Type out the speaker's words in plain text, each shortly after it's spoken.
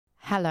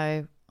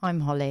Hello, I'm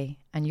Holly,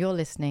 and you're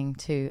listening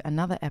to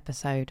another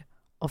episode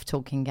of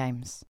Talking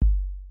Games.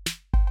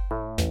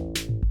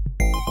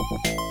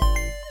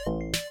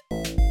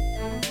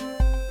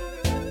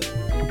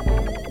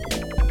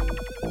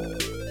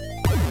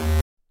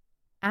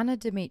 Anna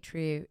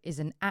Demetriou is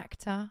an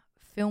actor,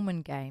 film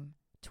and game,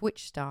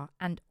 Twitch star,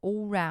 and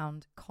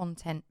all-round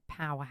content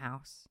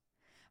powerhouse.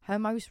 Her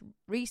most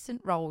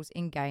recent roles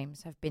in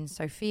games have been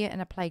Sophia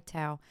in A Plague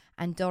Tale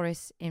and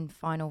Doris in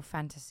Final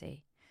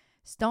Fantasy.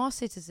 Star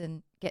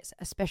Citizen gets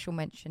a special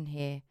mention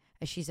here,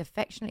 as she's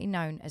affectionately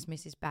known as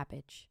Mrs.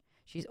 Babbage.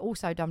 She's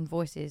also done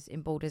voices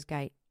in Baldur's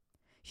Gate.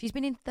 She's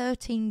been in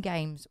 13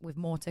 games with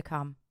more to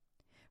come.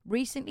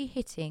 Recently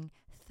hitting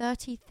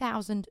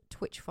 30,000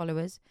 Twitch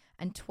followers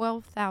and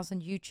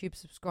 12,000 YouTube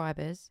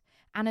subscribers,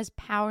 Anna's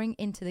powering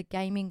into the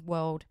gaming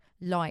world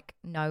like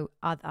no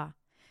other.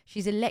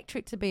 She's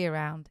electric to be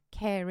around,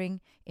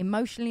 caring,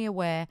 emotionally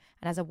aware,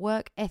 and has a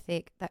work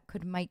ethic that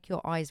could make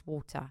your eyes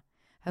water.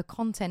 Her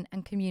content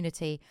and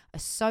community are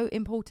so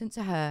important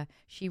to her,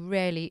 she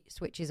rarely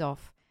switches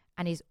off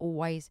and is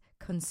always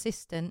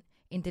consistent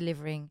in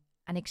delivering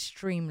an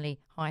extremely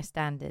high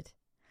standard.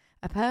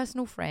 A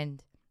personal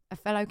friend, a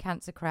fellow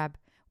cancer crab,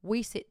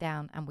 we sit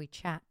down and we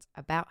chat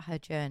about her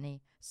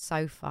journey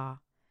so far.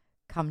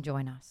 Come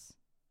join us.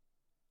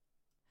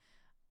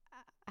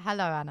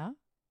 Hello, Anna.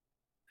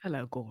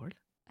 Hello, Gord.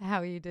 How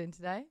are you doing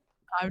today?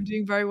 I'm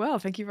doing very well.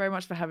 Thank you very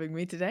much for having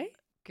me today.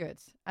 Good.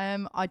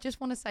 I just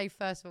want to say,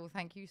 first of all,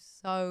 thank you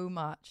so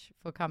much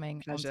for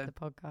coming onto the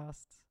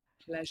podcast.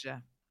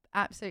 Pleasure.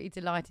 Absolutely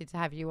delighted to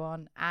have you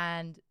on,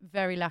 and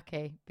very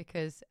lucky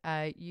because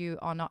you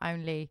are not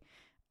only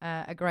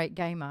a great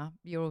gamer,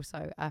 you're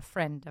also a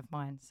friend of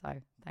mine. So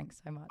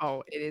thanks so much.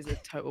 Oh, it is a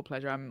total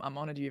pleasure. I'm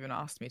honoured you even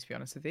asked me, to be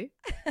honest with you.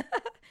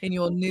 In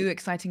your new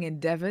exciting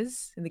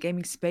endeavours in the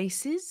gaming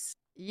spaces.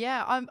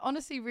 Yeah, I'm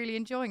honestly really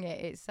enjoying it.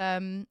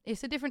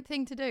 It's a different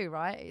thing to do,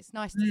 right? It's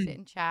nice to sit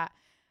and chat.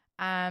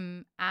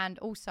 And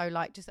also,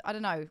 like, just, I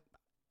don't know,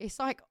 it's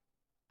like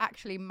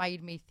actually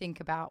made me think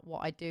about what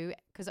I do,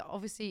 because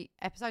obviously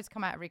episodes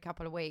come out every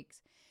couple of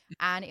weeks,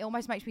 and it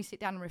almost makes me sit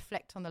down and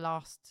reflect on the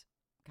last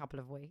couple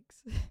of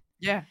weeks.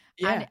 Yeah.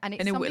 And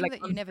it's something like,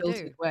 that you never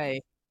do.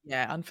 Way.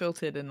 Yeah,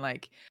 unfiltered and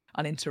like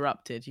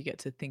uninterrupted. You get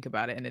to think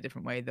about it in a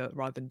different way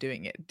rather than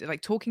doing it.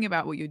 Like, talking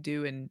about what you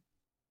do and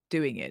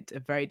doing it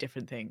are very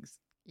different things.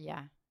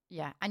 Yeah.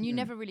 And you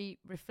never really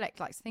reflect,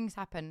 like, things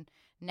happen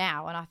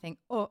now and I think,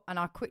 oh, and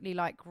I quickly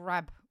like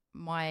grab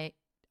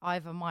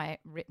either my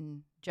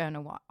written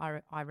journal, what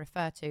I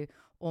refer to,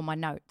 or my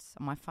notes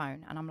on my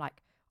phone. And I'm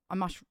like,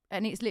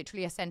 and it's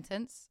literally a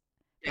sentence,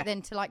 but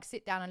then to like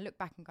sit down and look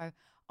back and go,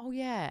 oh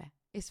yeah,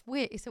 it's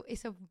weird.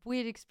 It's a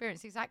weird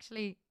experience. It's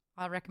actually,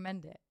 I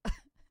recommend it.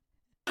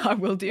 I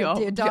will do. I'll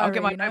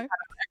get my notepad.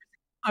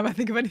 I might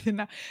think of anything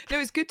now. No,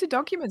 it's good to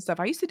document stuff.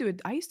 I used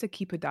to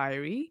keep a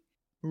diary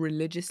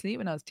religiously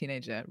when I was a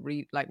teenager,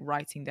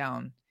 writing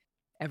down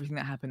everything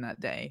that happened that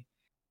day.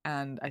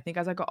 And I think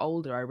as I got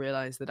older, I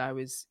realized that I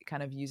was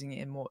kind of using it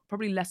in more,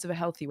 probably less of a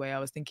healthy way. I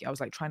was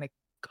like trying to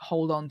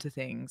hold on to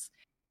things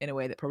in a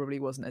way that probably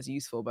wasn't as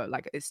useful. But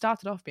like, it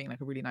started off being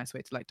like a really nice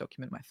way to like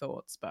document my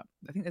thoughts. But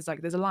I think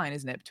there's a line,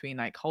 isn't it, between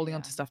like holding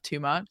on to stuff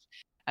too much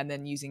and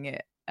then using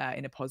it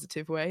in a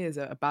positive way as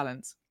a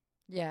balance.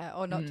 Yeah,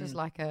 or not just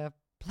like a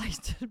place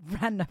to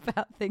rant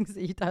about things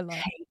that you don't like.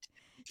 Hate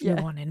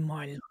everyone in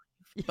my life.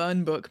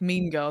 Burn book,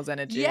 Mean Girls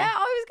energy. Yeah, I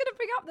was going to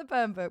bring up the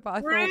burn book, but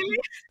I thought,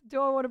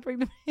 do I want to bring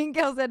the Mean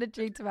Girls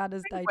energy to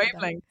Anna's day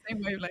today? Same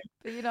wavelength.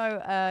 But you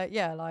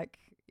know, like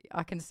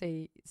I can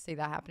see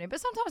that happening. But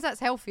sometimes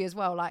that's healthy as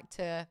well, like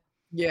to,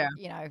 you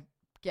know,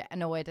 get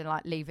annoyed and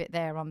like leave it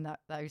there on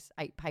those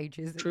 8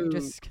 pages. That you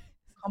just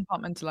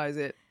compartmentalize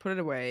it, put it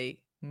away,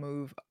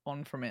 move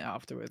on from it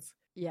afterwards.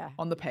 Yeah,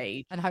 on the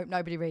page, and hope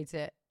nobody reads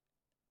it.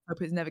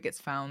 Hope it never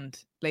gets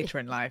found later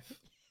in life.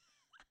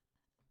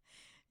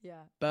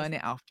 Yeah. Burn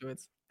it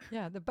afterwards.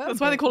 Yeah, the burn. That's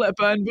why they call it a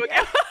burn book.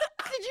 Yeah.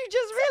 Did you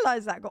just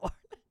realise that, Gordon?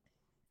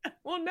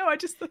 Well, no, I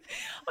just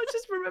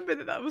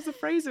remembered that was the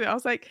phrase of it. I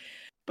was like,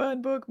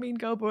 burn book, Mean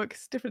Girl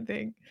books, different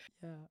thing.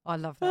 Yeah, I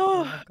love that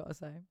one, I've got to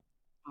say.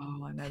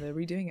 Oh, I know, they're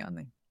redoing it, aren't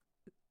they?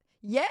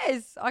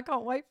 Yes, I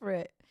can't wait for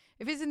it.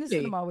 If it's in the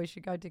cinema, we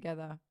should go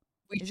together.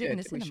 We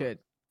should.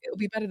 It'll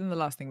be better than the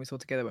last thing we saw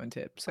together, won't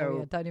it?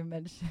 So don't even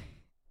mention.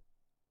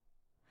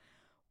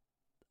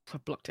 I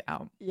blocked it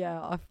out.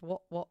 Yeah,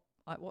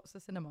 what's the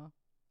cinema?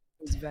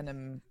 It's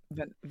Venom,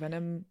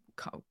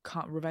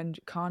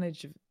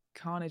 Carnage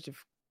of.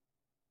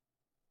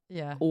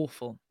 Yeah,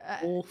 awful.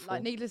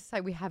 Like, needless to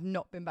say, we have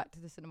not been back to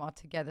the cinema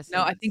together since.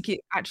 No, I think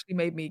it actually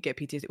made me get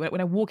PTSD.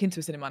 When I walk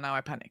into a cinema now,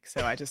 I panic.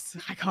 So I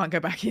can't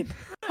go back in.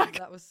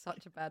 That was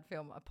such a bad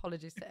film.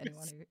 Apologies to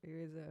anyone who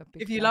is a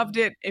big If you fan. loved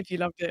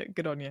it,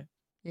 good on you.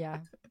 Yeah,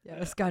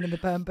 let's go in the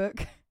burn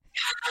book.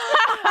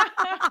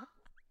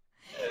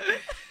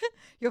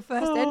 Your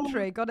first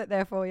entry, got it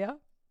there for you.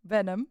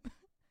 Venom.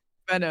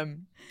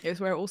 It's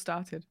where it all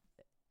started.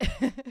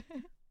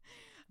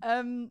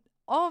 I've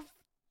got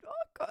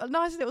a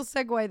nice little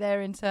segue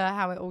there into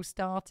how it all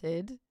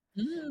started.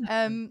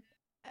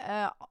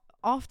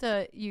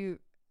 after you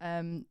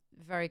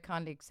very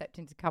kindly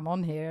accepting to come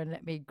on here and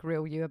let me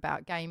grill you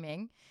about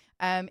gaming,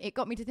 it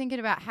got me to thinking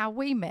about how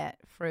we met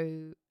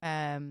through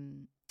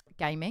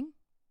gaming,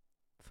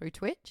 through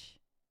Twitch.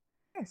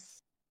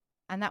 Yes.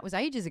 And that was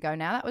ages ago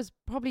now. That was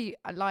probably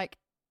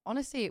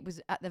honestly, it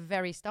was at the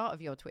very start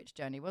of your Twitch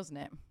journey, wasn't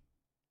it?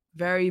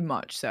 Very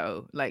much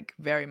so. Like,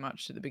 very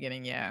much at the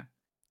beginning, yeah.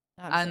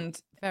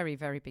 And very,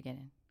 very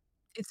beginning.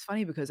 It's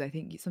funny because I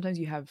think sometimes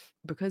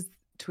because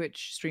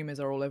Twitch streamers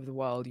are all over the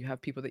world, you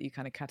have people that you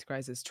kind of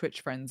categorize as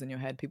Twitch friends in your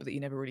head, people that you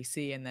never really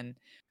see, and then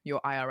your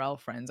IRL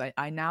friends.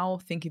 I now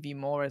think of you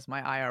more as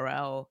my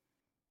IRL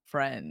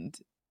friend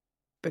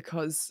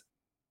because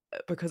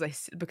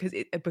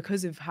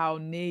of how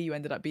near you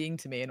ended up being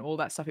to me and all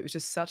that stuff. It was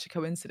just such a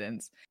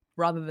coincidence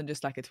rather than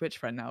just like a Twitch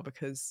friend now,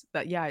 because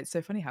it's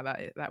so funny how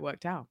that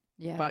worked out.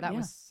 Yeah, but that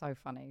was so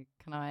funny.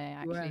 Can I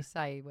actually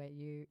say do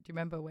you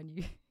remember when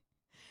you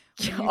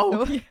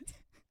thought, yes.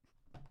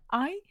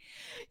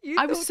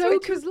 I was so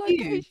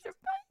confused.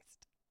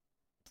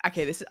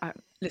 Okay,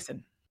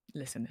 listen.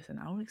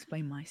 I will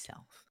explain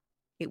myself.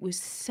 It was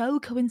so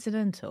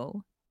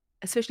coincidental,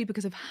 especially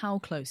because of how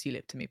close you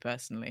live to me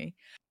personally,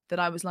 that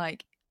I was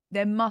like,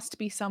 there must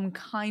be some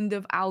kind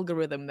of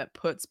algorithm that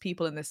puts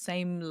people in the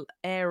same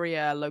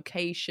area,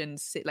 location,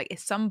 like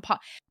it's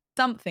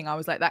something. I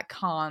was like, that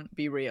can't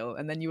be real.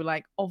 And then you were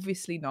like,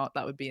 obviously not.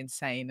 That would be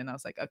insane. And I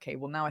was like, okay,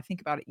 well, now I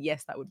think about it.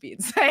 Yes, that would be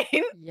insane.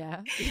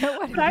 Yeah.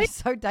 It was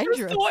so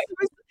dangerous.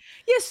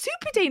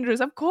 Super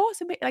dangerous. Of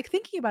course. Like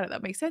thinking about it,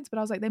 that makes sense. But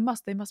I was like, they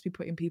must be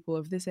putting people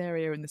of this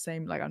area in the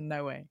same, like,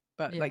 no way.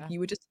 But like you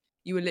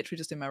were literally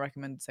just in my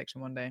recommended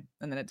section one day.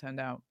 And then it turned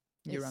out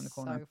you're around the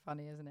corner. So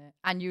funny, isn't it?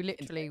 And you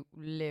literally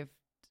lived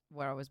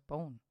where I was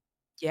born.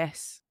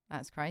 Yes.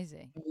 That's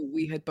crazy.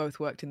 We had both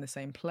worked in the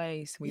same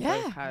place. We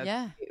both had.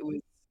 It was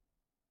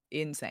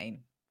insane.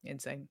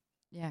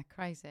 Yeah,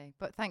 crazy.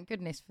 But thank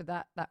goodness for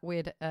that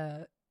weird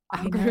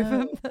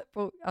algorithm that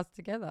brought us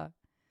together.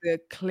 The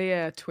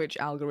clear Twitch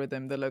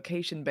algorithm, the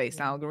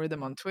location-based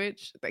algorithm on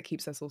Twitch that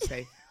keeps us all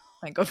safe.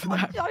 Thank God for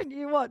that. Don't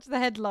you watch the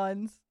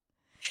headlines?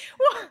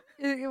 What?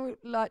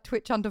 Like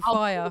Twitch under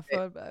fire.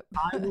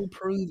 I will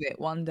prove it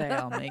one day.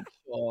 I'll make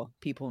sure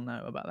people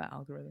know about that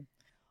algorithm.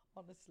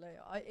 Honestly,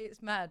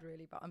 it's mad,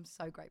 really, but I'm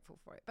so grateful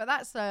for it. But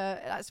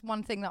that's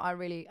one thing that I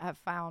really have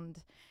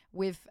found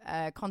with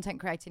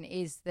content creating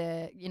is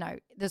the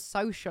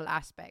social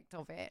aspect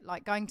of it,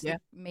 like going to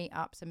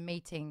meetups and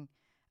meeting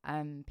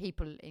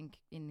people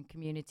in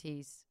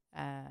communities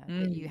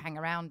that you hang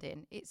around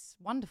in. It's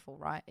wonderful,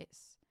 right?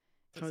 It's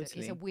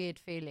a weird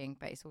feeling,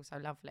 but it's also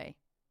lovely.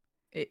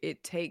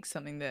 It takes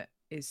something that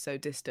is so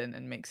distant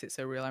and makes it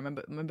so real. I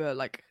remember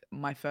like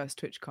my first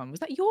TwitchCon. Was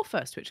that your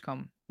first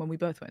TwitchCon when we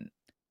both went?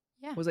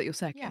 Yeah. Was that your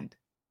second?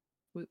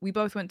 Yeah. We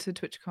both went to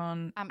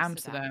TwitchCon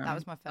Amsterdam. That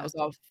was my first. That was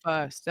our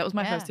first. That was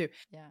my first too.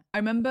 Yeah. I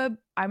remember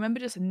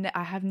just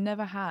I have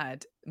never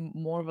had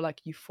more of a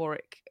like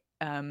euphoric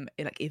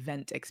like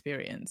event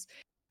experience,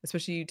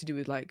 especially to do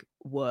with like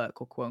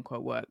work or quote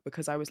unquote work,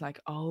 because I was like,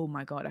 oh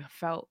my God, I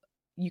felt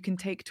you can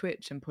take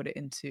Twitch and put it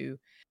into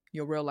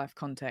your real life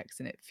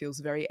context and it feels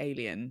very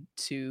alien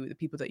to the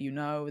people that you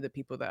know, the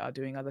people that are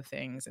doing other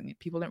things, and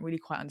people don't really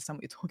quite understand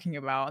what you're talking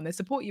about, and they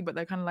support you but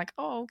they're kind of like,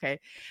 oh, okay.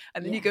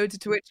 And then you go to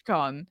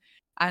TwitchCon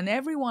and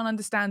everyone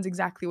understands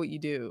exactly what you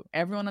do,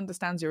 everyone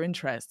understands your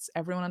interests,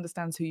 everyone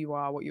understands who you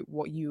are, what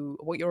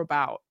you're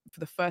about. For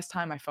the first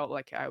time I felt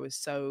like I was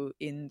so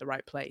in the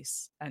right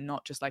place and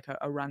not just like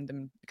a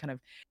random kind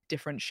of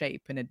different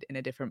shape in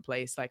a different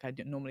place like I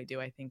normally do,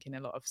 I think, in a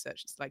lot of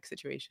such like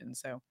situations.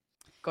 So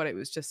God, it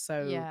was just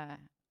so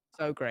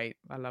great.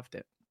 I loved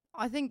it.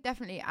 I think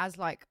definitely as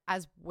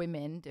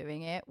women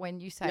doing it,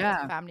 when you say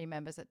it to family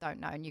members that don't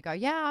know and you go,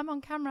 yeah, I'm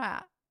on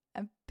camera,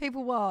 and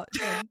people watch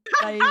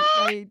and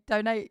they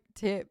donate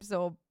tips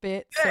or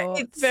bits or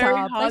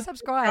they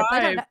subscribe.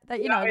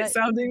 It's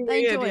sounding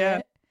weird,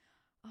 it.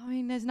 I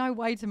mean, there's no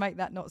way to make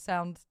that not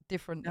sound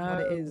different than what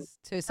it is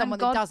to someone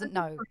that doesn't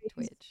know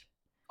Twitch.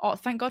 Oh,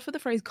 thank God for the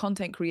phrase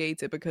content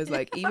creator, because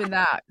like even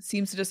that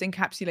seems to just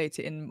encapsulate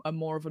it in a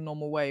more of a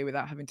normal way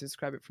without having to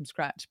describe it from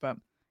scratch. But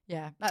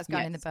yeah, that's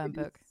going in the burn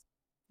book.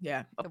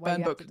 Yeah, a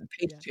burn book,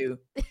 page 2.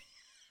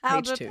 How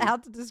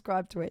to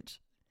describe Twitch.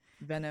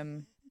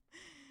 Venom,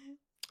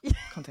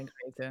 content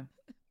creator,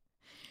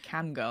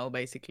 cam girl,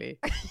 basically.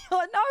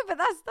 Oh, no, but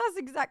that's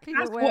exactly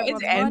the way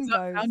it ends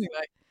up sounding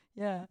like.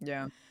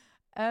 Yeah.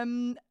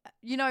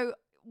 You know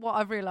what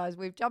I've realised,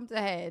 we've jumped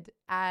ahead,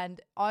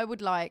 and I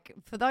would like,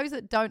 for those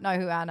that don't know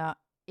who Anna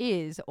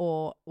is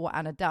or what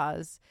Anna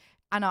does,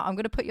 Anna, I'm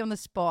going to put you on the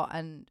spot,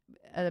 and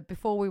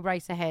before we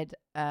race ahead,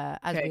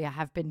 as we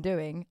have been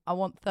doing, I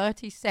want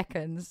 30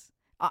 seconds.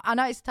 I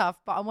know it's tough,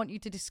 but I want you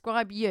to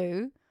describe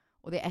you,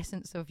 or the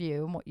essence of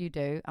you and what you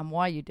do and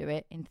why you do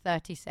it, in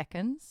 30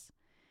 seconds.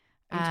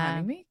 Are you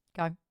timing me?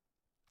 Go.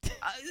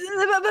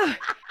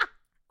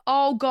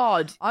 Oh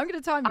God, I'm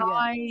going to time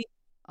you.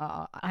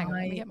 Hang on,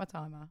 let me get my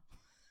timer.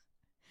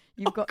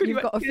 You've got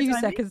a few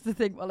seconds to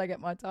think while I get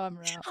my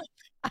timer out.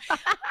 Oh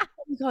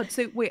my God,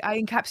 so wait, I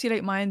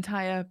encapsulate my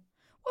entire.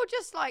 Or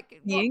just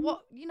like Being?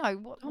 what you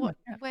know, Oh my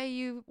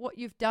God. what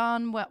you've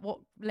done, what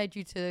led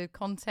you to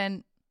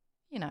content,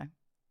 you know,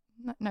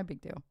 no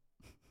big deal.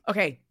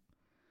 Okay.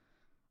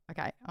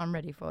 Okay, I'm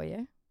ready for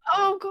you.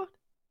 Oh God.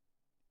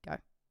 Go.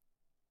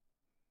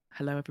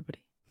 Hello, everybody.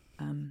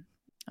 I'm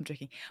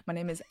joking. My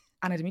name is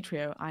Anna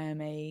Demetriou. I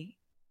am a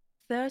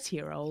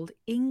 30-year-old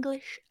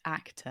English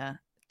actor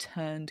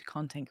turned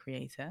content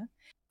creator.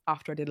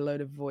 After I did a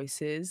load of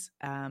voices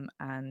and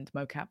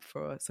mocap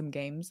for some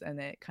games, and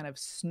it kind of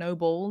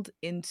snowballed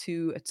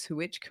into a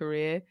Twitch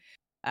career.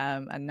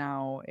 And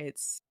now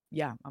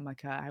I'm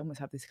like I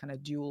almost have this kind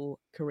of dual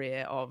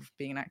career of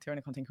being an actor and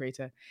a content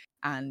creator,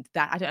 and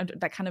that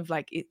that kind of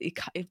like it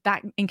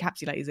that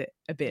encapsulates it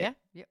a bit.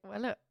 Yeah.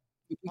 Well, look,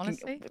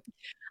 honestly,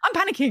 I'm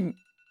panicking.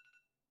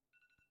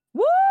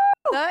 Woo!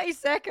 30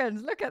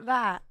 seconds. Look at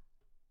that.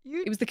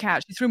 It was the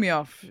cat. She threw me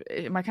off.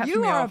 My cat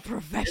threw me off. You are a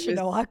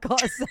professional, I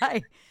gotta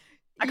say.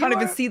 I can't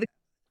even see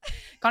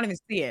can't even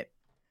see it.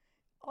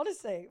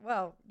 Honestly,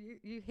 well,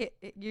 you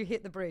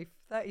hit the brief.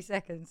 30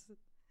 seconds.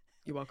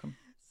 You're welcome.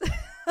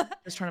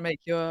 Just trying to make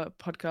your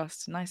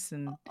podcast nice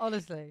and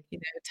honestly,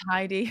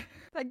 tidy.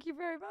 Thank you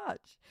very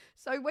much.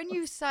 So when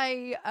you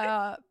say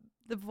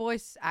the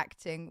voice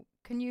acting,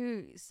 can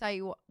you say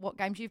what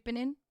games you've been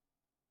in?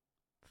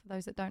 For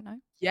those that don't know.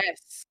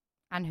 Yes.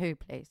 And who,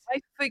 please?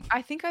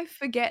 I think I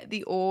forget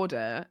the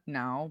order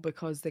now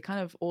because they're kind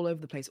of all over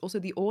the place. Also,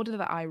 the order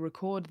that I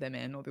record them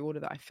in or the order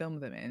that I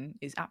film them in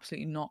is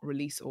absolutely not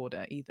release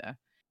order either.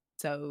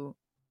 So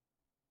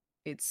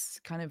it's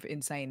kind of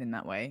insane in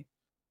that way.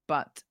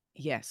 But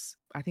yes,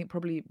 I think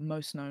probably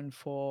most known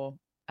for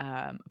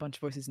a bunch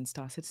of voices in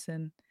Star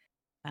Citizen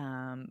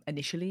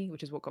initially,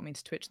 which is what got me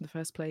into Twitch in the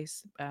first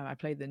place. I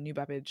played the New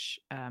Babbage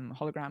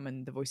hologram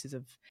and the voices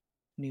of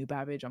New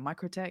Babbage on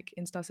Microtech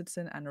in Star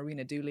Citizen and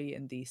Arena Dooley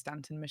in the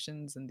Stanton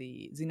missions and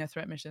the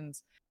Xenothreat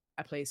missions.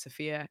 I play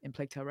Sophia in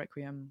Plague Tale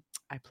Requiem.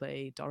 I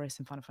play Doris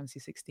in Final Fantasy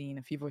 16,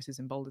 a few voices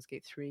in Baldur's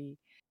Gate 3.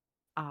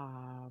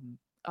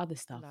 Other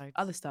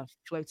stuff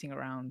floating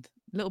around,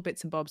 little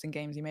bits and bobs in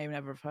games you may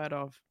never have heard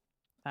of.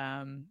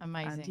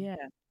 Amazing. And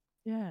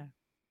yeah.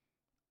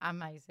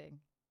 Amazing.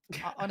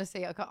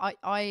 Honestly,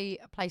 I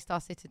play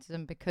Star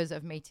Citizen because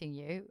of meeting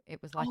you.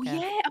 It was like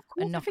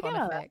a knock-on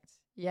effect.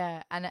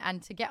 Yeah,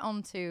 and to get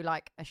onto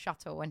like a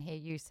shuttle and hear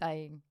you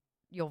saying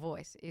your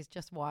voice is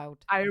just wild.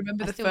 I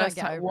remember the first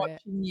time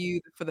watching you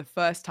for the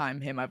first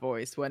time hear my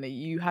voice when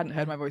you hadn't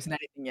heard my voice in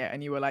anything yet,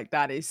 and you were like,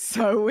 "That is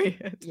so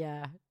weird."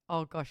 Yeah.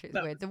 Oh gosh, it's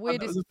weird. The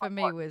weirdest for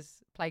me was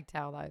Plague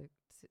Tale though.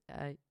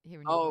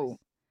 Hearing your voice.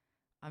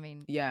 I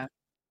mean, yeah,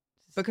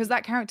 because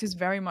that character is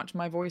very much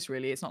my voice.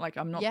 Really, it's not like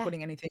I'm not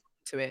putting anything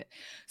to it.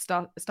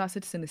 Star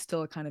Citizen is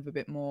still kind of a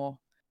bit more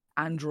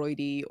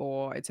androidy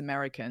or it's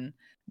American,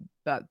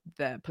 but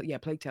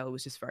Plague Tale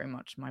was just very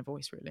much my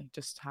voice, really,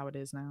 just how it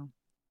is now.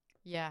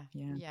 Yeah,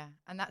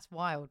 and that's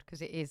wild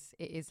because it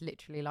is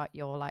literally like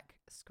you're like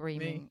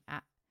screaming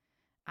at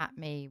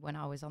me when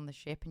I was on the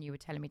ship and you were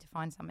telling me to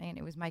find something, and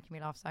it was making me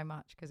laugh so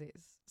much because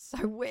it's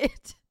so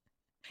weird.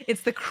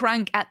 It's the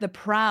crank at the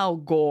prow,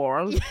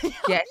 girl.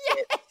 Yes,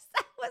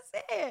 that was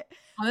it.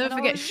 I'll never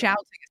forget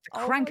shouting. It's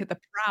the crank at the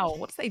prow.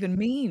 What does that even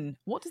mean?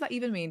 What does that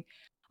even mean?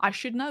 I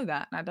should know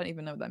that, and I don't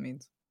even know what that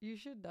means. You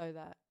should know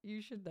that.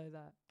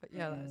 But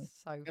yeah, that's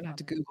so I'm gonna have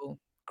to Google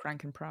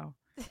crank and prow.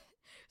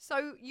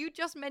 So you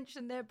just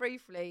mentioned there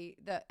briefly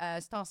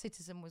that Star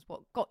Citizen was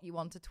what got you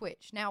onto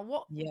Twitch. Now,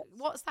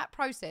 what's that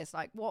process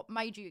like? What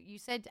made you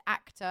said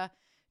actor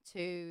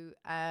to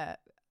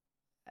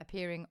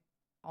appearing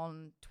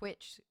on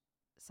Twitch,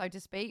 so to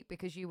speak,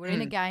 because you were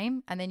in a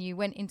game and then you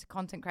went into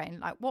content creating.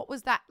 Like, what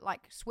was that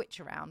like switch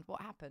around?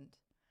 What happened?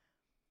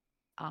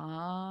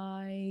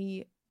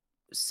 I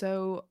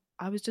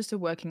was just a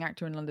working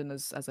actor in London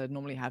as I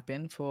normally have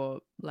been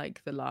for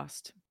like the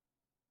last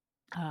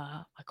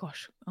the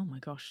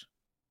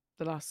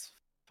last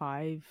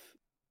 5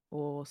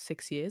 or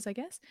 6 years, I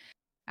guess.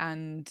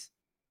 And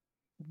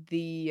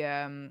the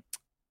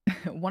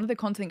one of the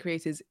content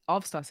creators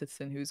of Star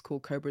Citizen, who's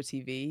called Cobra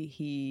TV,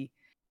 he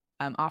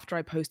after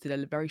I posted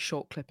a very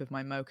short clip of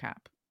my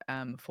mocap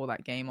for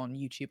that game on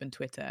YouTube and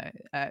Twitter,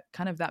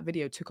 kind of that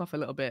video took off a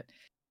little bit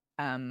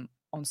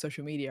on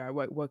social media. I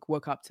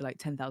woke up to like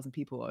 10,000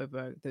 people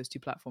over those two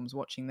platforms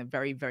watching the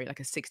very, very like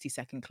a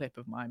 60-second clip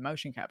of my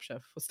motion capture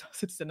for Star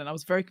Citizen. And I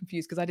was very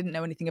confused because I didn't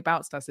know anything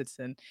about Star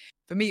Citizen.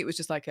 For me, it was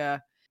just like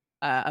a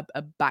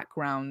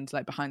background,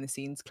 like behind the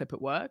scenes clip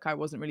at work. I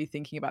wasn't really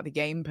thinking about the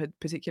game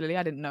particularly.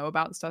 I didn't know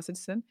about Star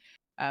Citizen.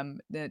 Then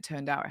it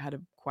turned out it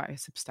had quite a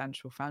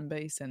substantial fan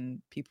base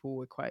and people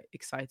were quite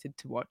excited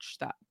to watch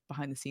that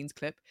behind the scenes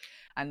clip.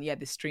 And yeah,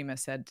 this streamer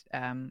said,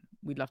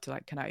 we'd love to,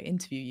 like, can I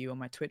interview you on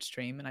my Twitch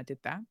stream? And I did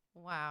that.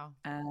 Wow.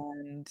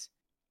 And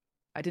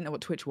I didn't know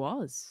what Twitch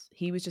was.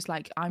 He was just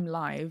like, I'm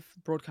live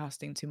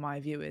broadcasting to my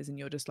viewers and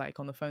you're just like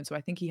on the phone. So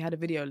I think he had a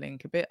video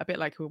link, a bit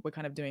like we're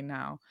kind of doing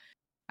now.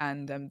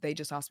 And they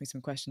just asked me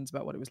some questions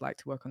about what it was like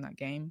to work on that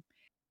game.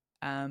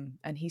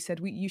 And he said,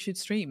 you should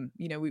stream.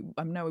 You know, we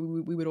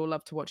would all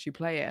love to watch you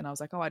play it. And I was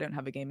like, oh, I don't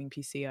have a gaming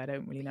PC. I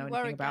don't really know You were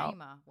anything a about.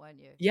 gamer, weren't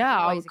you? Yeah,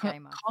 Always a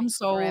gamer.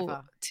 console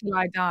Forever. till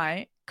I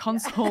die.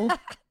 Console,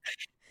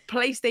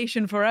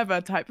 PlayStation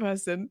forever type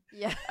person.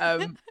 Yeah.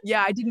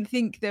 Yeah, I didn't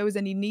think there was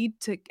any need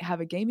to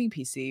have a gaming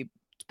PC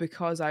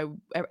because I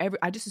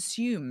just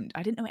assumed,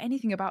 I didn't know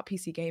anything about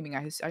PC gaming.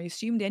 I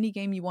assumed any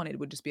game you wanted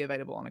would just be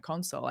available on a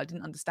console. I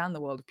didn't understand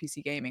the world of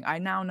PC gaming. I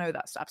now know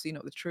that's absolutely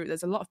not the truth.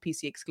 There's a lot of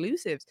PC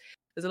exclusives.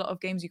 There's a lot of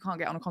games you can't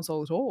get on a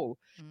console at all.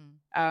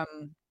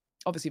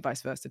 Obviously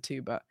vice versa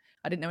too, but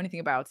I didn't know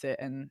anything about it.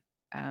 And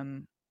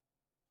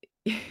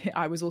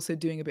I was also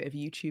doing a bit of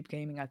YouTube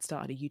gaming. I'd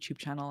started a YouTube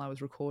channel. I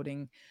was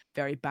recording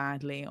very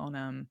badly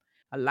on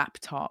a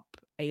laptop,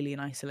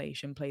 Alien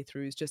Isolation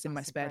playthroughs just in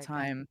my spare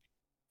time. Game.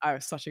 Oh,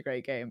 such a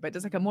great game. But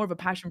it's like a more of a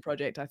passion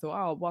project. I thought,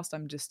 oh, whilst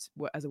I'm just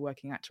as a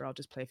working actor, I'll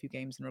just play a few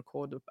games and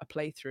record a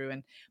playthrough.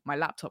 And my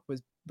laptop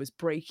was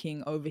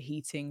breaking,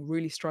 overheating,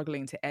 really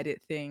struggling to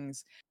edit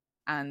things.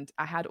 And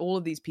I had all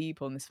of these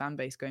people in this fan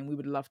base going, we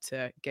would love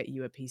to get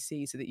you a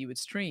PC so that you would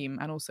stream.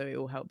 And also it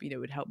will help, it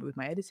would help with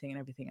my editing and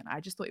everything. And I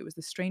just thought it was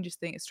the strangest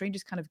thing, a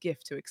strangest kind of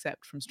gift to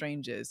accept from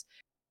strangers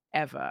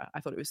ever. I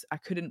thought I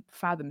couldn't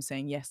fathom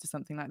saying yes to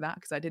something like that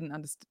because I didn't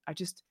understand.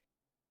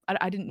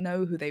 I didn't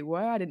know who they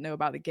were. I didn't know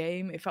about the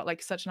game. It felt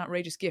like such an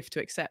outrageous gift to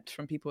accept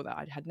from people that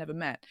I had never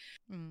met.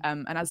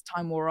 And as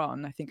time wore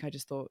on, I think I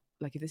just thought,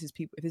 like, if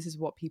this is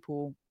what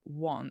people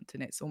want,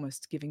 and it's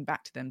almost giving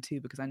back to them too,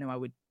 because I know I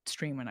would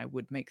stream and I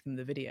would make them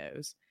the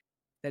videos,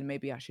 then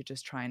maybe I should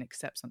just try and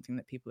accept something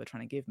that people are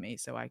trying to give me.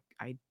 So I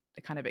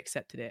kind of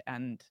accepted it,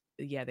 and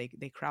yeah, they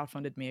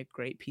crowdfunded me a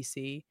great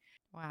PC.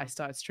 Wow. I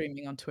started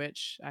streaming on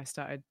Twitch. I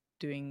started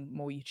doing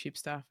more YouTube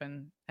stuff,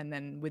 and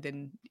then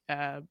within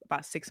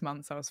about 6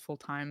 months I was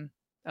full-time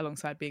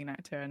alongside being an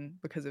actor,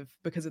 and because of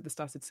the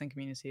Star Citizen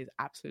community is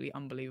absolutely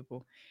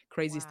unbelievable.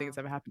 Craziest thing that's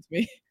ever happened to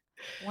me.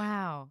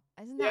 Wow.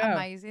 Isn't that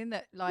amazing?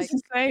 That it's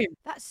insane.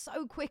 That's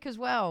so quick as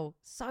well.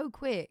 So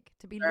quick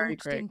to be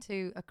launched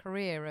into a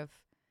career of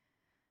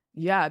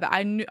that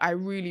I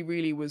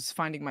really was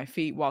finding my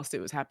feet whilst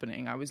it was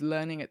happening. I was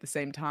learning at the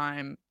same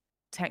time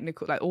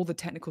technical, like all the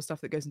technical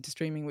stuff that goes into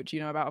streaming, which you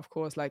know about, of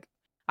course. Like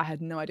I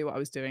had no idea what I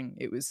was doing.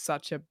 It was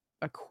such a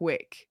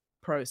quick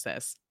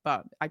process,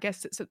 but I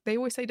guess they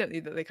always say, don't they,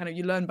 that they kind of,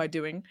 you learn by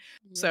doing.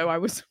 So I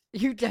was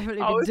you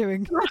definitely been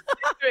doing.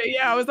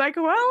 I was like,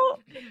 well,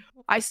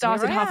 I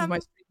started half of my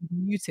streams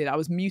muted. I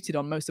was muted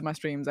on most of my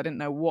streams. I didn't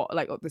know what,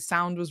 like the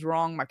sound was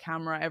wrong, my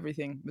camera,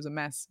 everything was a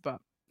mess, but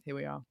here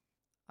we are.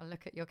 I'll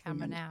look at your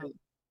camera now.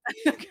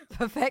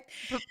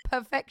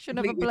 Perfection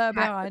of a blur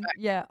behind.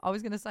 Yeah, I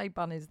was going to say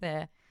Bun is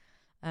there,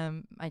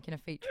 making a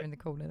feature in the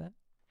corner there.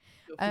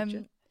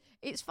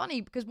 It's funny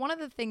because one of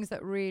the things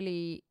that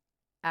really,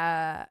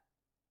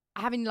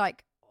 having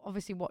like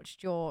obviously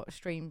watched your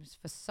streams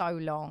for so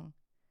long,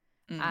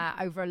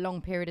 over a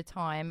long period of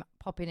time,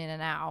 popping in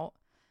and out,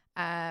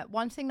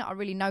 one thing that I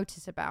really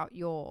notice about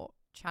your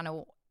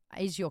channel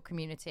is your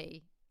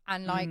community.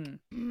 And like,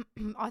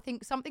 I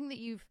think something that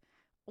you've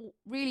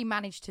really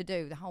managed to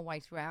do the whole way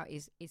throughout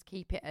is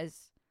keep it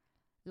as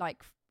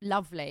like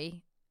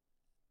lovely.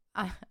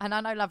 And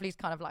I know lovely is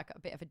kind of like a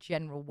bit of a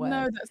general word.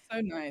 No, that's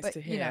so nice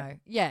to hear. You know,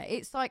 yeah,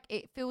 it's like,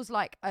 it feels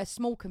like a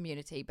small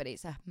community, but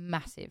it's a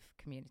massive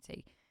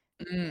community.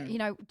 You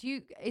know,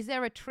 is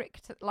there a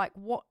trick to, like,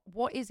 what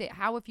is it?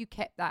 How have you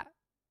kept that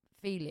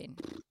feeling?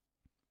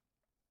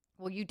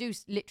 Well, you do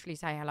literally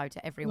say hello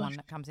to everyone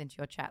that comes into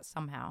your chat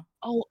somehow.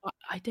 Oh,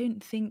 I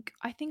think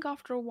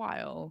after a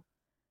while,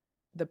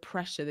 the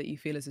pressure that you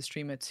feel as a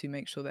streamer to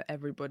make sure that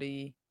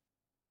everybody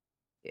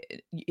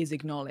is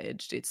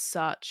acknowledged, it's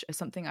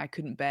something I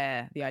couldn't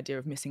bear, the idea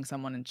of missing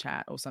someone in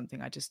chat or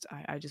something. I just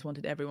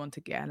wanted everyone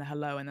to get a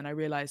hello, and then I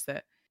realized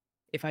that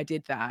if I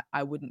did that,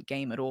 I wouldn't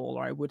game at all,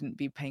 or I wouldn't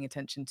be paying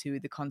attention to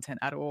the content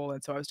at all.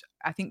 And so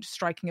I think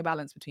striking a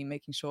balance between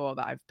making sure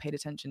that I've paid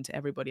attention to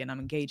everybody and I'm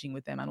engaging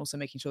with them, and also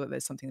making sure that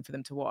there's something for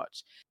them to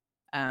watch,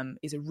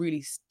 is a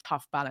really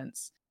tough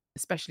balance,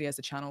 especially as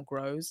the channel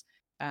grows.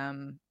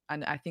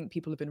 And I think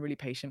people have been really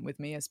patient with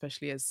me,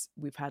 especially as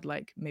we've had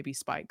like maybe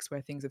spikes where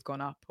things have gone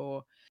up,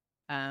 or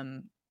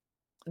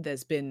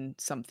there's been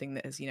something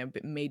that has,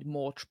 made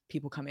more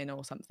people come in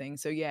or something.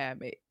 So yeah,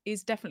 it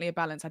is definitely a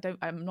balance.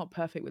 I'm not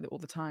perfect with it all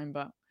the time,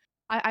 but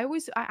I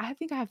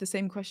think I have the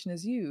same question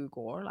as you,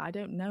 Gore. I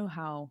don't know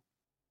how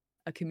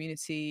a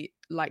community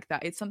like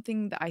that, it's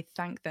something that I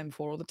thank them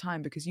for all the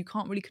time, because you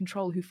can't really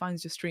control who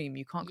finds your stream.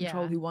 You can't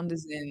control who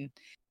wanders in.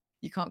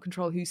 You can't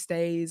control who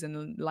stays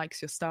and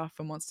likes your stuff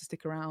and wants to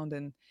stick around.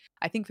 And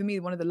I think for me,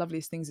 one of the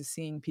loveliest things is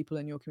seeing people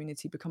in your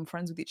community become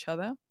friends with each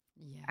other,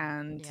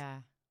 and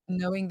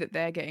knowing that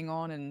they're getting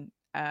on,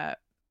 and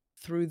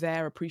through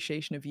their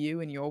appreciation of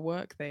you and your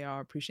work, they are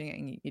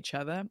appreciating each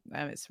other.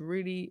 It's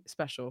really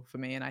special for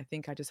me. And I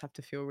think I just have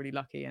to feel really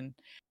lucky and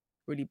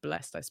really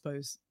blessed, I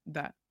suppose,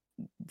 that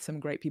some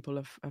great people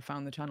have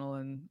found the channel.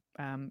 And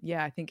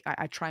I think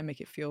I try and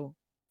make it feel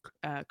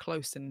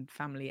close and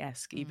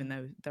family-esque, even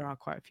though there are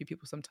quite a few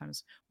people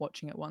sometimes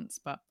watching at once.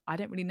 But I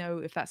don't really know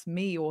if that's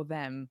me or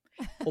them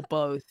or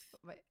both.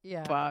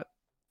 Yeah. But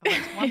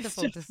it's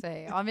wonderful to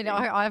see. I mean,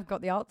 I've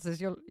got the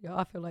answers.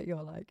 I feel like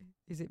you're like,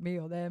 is it me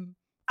or them?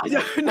 I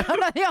don't know. I don't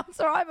know the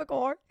answer either,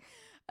 Gore.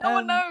 No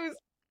one knows.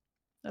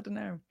 I don't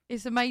know.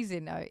 It's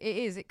amazing though. It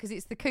is because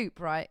it's the coop,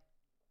 right?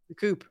 The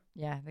coop.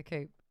 Yeah, the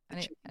coop,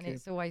 and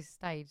it's always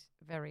stayed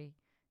very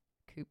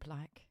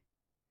coop-like.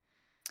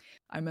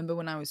 I remember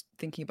when I was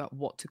thinking about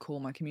what to call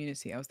my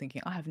community, I was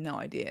thinking, I have no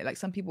idea. Like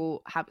some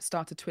people have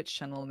started a Twitch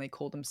channel and they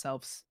call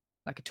themselves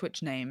like a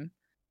Twitch name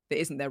that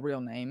isn't their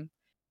real name,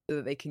 so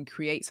that they can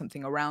create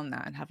something around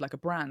that and have like a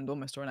brand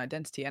almost or an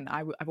identity. And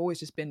I've always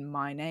just been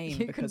my name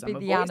because I'm a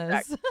voice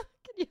actor.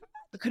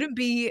 It couldn't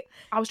be.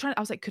 I was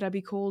like, could I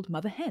be called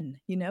Mother Hen?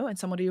 You know, and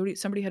somebody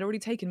had already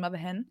taken Mother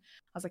Hen.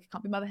 I was like, it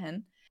can't be Mother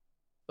Hen.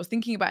 I was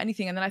thinking about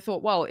anything, and then I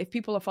thought, well, if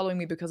people are following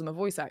me because I'm a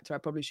voice actor, I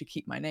probably should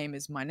keep my name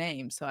as my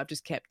name. So I've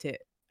just kept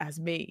it as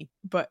me.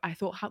 But I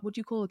thought, how would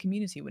you call a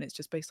community when it's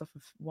just based off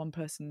of one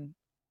person?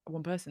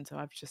 So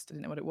I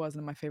didn't know what it was.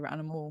 And my favorite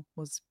animal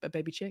was a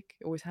baby chick.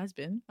 It always has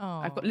been.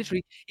 Aww. I've got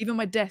literally, even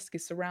my desk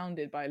is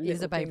surrounded by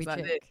little things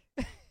like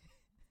this.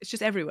 It's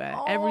just everywhere.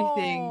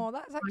 Everything. Oh,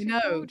 that's actually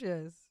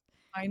gorgeous.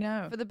 I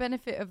know. For the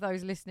benefit of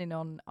those listening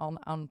on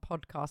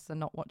podcasts and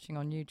not watching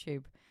on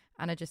YouTube,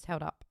 Anna just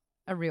held up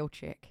a real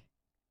chick.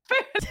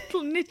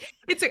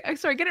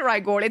 Sorry, get it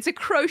right, Gordon. It's a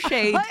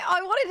crocheted.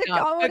 I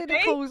wanted to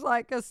cause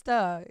like a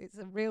stir. It's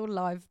a real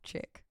live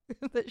chick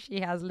that she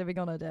has living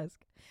on her desk.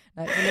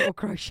 No, it's a little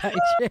crochet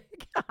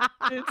chick.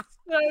 It's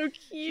so cute.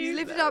 She's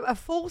lifted up a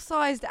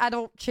full-sized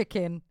adult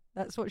chicken.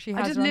 That's what she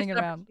has running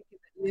around.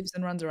 Lives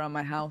and runs around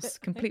my house,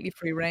 completely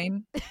free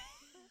reign,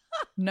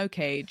 no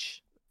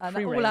cage. And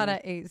all Anna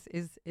eats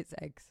is its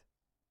eggs.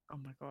 Oh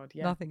my god,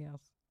 yeah. Nothing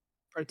else.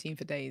 Protein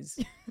for days.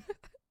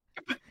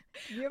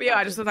 But yeah,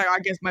 I just was like, I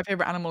guess my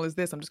favorite animal is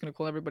this. I'm just going to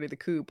call everybody the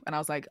coop. And I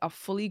was like, are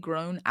fully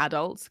grown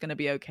adults going to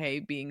be okay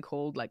being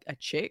called like a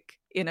chick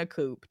in a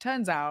coop?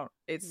 Turns out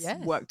it's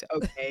worked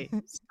okay.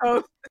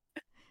 So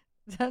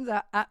turns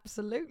out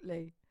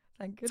absolutely.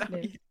 Thank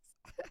goodness.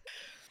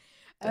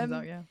 Turns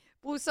out, yeah.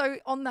 Well, so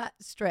on that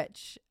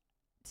stretch,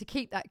 to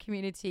keep that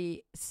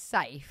community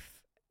safe,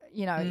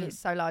 you know, it's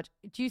so large.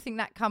 Do you think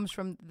that comes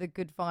from the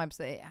good vibes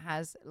that it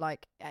has?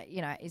 Like,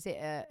 you know, is it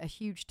a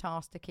huge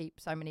task to keep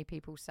so many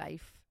people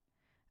safe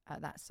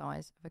at that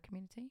size of a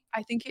community?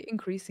 I think it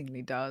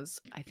increasingly does.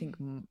 I think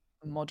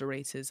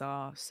moderators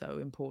are so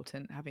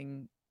important,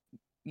 having,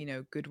 you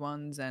know, good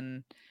ones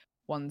and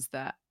ones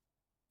that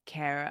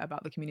care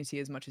about the community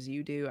as much as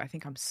you do. I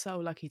think I'm so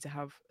lucky to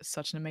have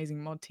such an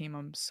amazing mod team.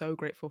 I'm so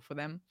grateful for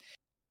them.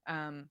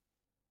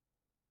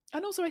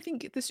 And also, I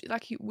think this,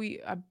 like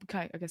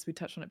I guess we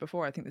touched on it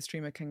before. I think the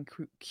streamer can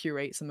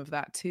curate some of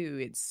that too.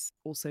 It's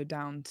also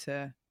down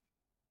to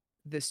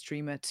the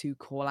streamer to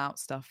call out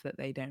stuff that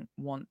they don't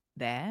want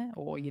there,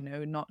 or you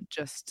know, not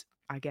just,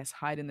 I guess,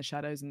 hide in the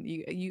shadows. And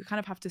you kind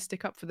of have to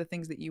stick up for the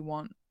things that you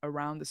want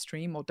around the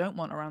stream or don't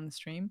want around the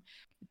stream,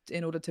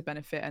 in order to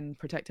benefit and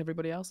protect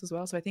everybody else as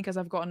well. So I think as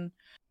I've gotten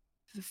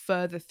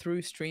further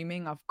through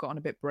streaming, I've gotten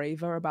a bit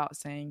braver about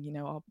saying, you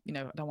know,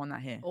 I don't want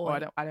that here. Oi. Or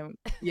I don't.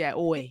 Yeah,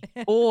 oi,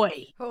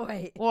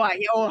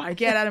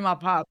 get out of my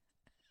pub.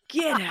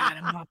 Get out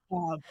of my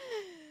pub.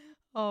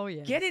 Oh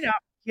yeah. Get it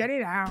up. Get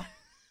it out.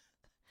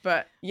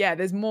 But yeah,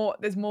 there's more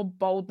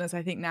boldness,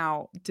 I think,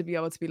 now to be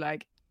able to be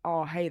like,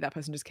 oh, hey, that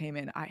person just came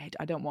in. I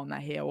don't want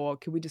that here. Or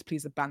could we just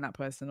please ban that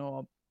person?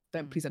 Or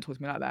please don't talk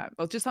to me like that.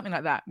 Or just something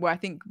like that. Where I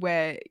think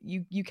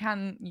you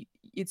can,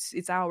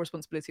 it's our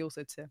responsibility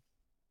also to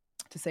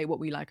say what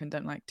we like and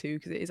don't like too,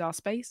 because it is our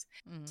space.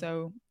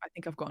 So I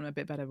think I've gotten a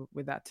bit better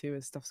with that too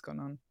as stuff's gone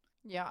on.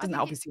 Yeah, doesn't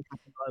obviously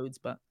happen loads,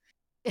 but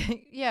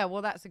yeah,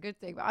 well, that's a good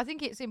thing. But I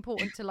think it's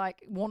important to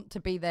like want to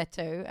be there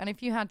too. And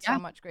if you had so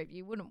much grief,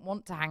 you wouldn't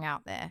want to hang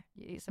out there.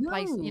 It's a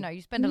place, you know,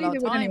 you spend a lot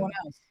of time.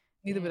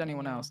 Neither would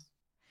anyone else.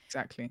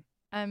 Exactly.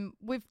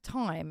 With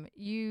time,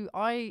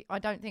 I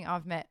don't think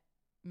I've met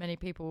many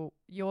people.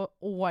 You're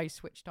always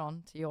switched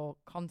on to your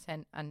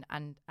content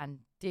and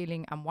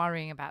dealing and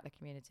worrying about the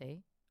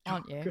community,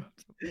 aren't you?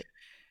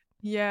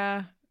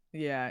 Yeah.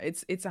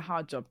 It's a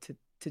hard job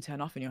to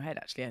turn off in your head,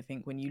 actually. I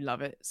think when you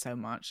love it so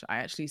much,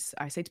 I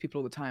say to people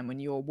all the time,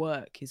 when your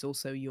work is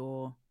also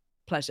your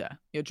pleasure,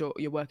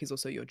 your work is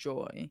also your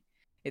joy.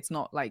 It's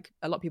not like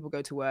a lot of people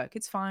go to work,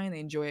 it's fine,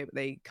 they enjoy it, but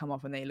they come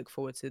off and they look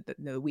forward to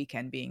the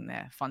weekend being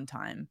their fun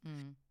time.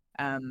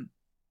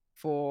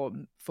 For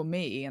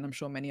me, and I'm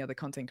sure many other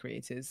content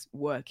creators,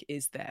 work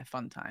is their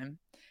fun time.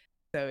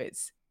 So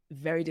it's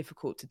very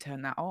difficult to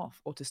turn that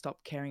off, or to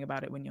stop caring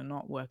about it when you're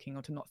not working,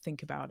 or to not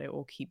think about it,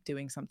 or keep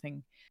doing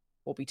something,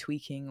 or be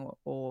tweaking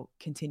or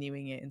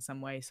continuing it in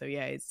some way. So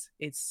yeah,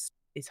 it's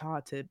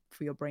hard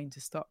for your brain to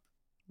stop.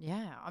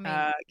 Yeah, I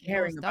mean,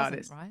 caring about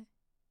it, right?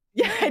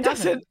 Yeah, it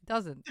doesn't.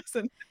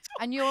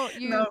 And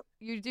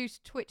you do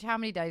Twitch how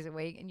many days a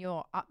week, and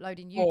you're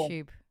uploading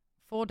YouTube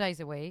 4 days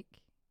a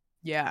week.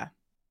 Yeah.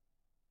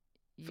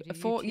 you do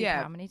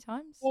YouTube how many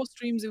times? 4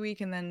 streams a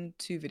week and then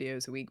 2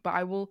 videos a week. But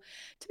I will,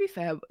 to be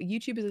fair,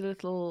 YouTube is a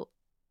little,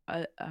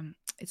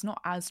 it's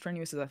not as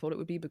strenuous as I thought it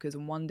would be, because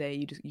in one day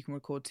you can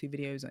record 2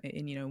 videos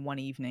in one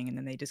evening, and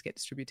then they just get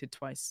distributed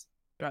twice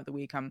throughout the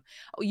week.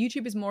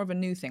 YouTube is more of a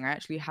new thing. I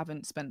actually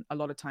haven't spent a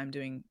lot of time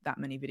doing that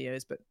many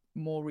videos, but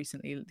more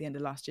recently, at the end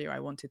of last year, I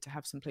wanted to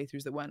have some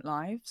playthroughs that weren't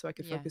live, so I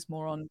could focus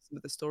more on some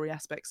of the story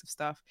aspects of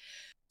stuff.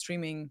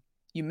 Streaming,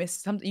 you miss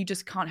something. You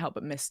just can't help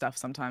but miss stuff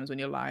sometimes when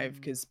you're live,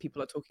 because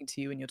people are talking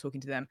to you and you're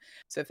talking to them.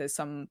 So if there's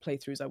some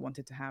playthroughs I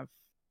wanted to have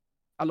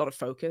a lot of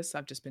focus,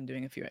 I've just been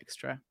doing a few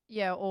extra.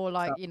 Yeah, or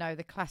like,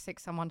 the classic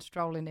someone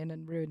strolling in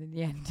and ruining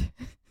the end.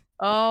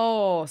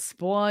 Oh,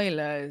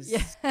 spoilers.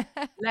 Yeah.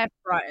 Left,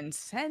 right, and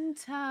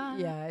center.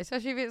 Yeah,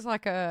 especially if it's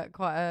like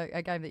quite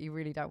a game that you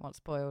really don't want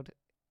spoiled.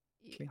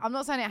 I'm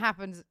not saying it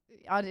happens.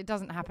 It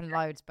doesn't happen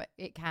loads, but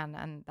it can,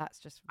 and that's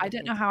just I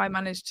don't know how I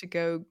managed to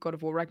go God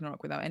of War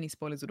Ragnarok without any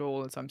spoilers at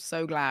all, and so I'm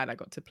so glad I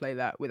got to play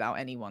that without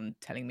anyone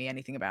telling me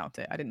anything about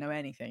it. I didn't know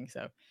anything,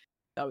 so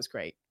that was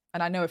great.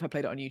 And I know if I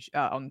played it on YouTube,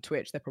 on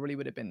Twitch, there probably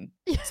would have been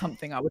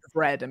something I would have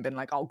read and been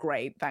like, "Oh,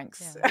 great,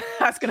 thanks." Yeah.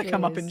 That's going to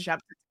come up in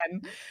chapter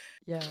 10.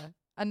 Yeah,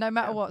 and no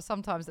matter what,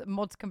 sometimes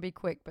mods can be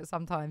quick, but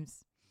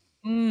sometimes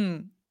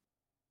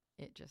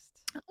it just.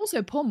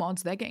 Also, poor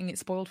mods, they're getting it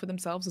spoiled for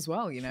themselves as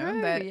well. True,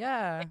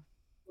 yeah.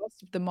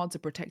 Lots of the mods are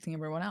protecting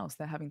everyone else.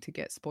 They're having to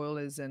get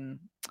spoilers and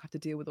have to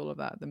deal with all of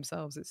that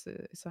themselves. It's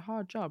a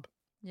hard job.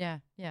 Yeah,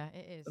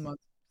 it is. The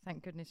mods.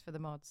 Thank goodness for the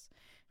mods.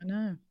 I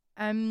know.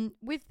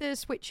 With the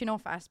switching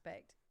off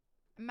aspect,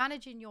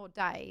 managing your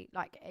day,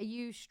 like, are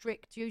you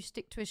strict? Do you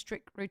stick to a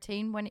strict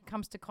routine when it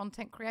comes to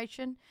content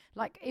creation?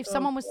 Like, if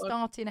someone was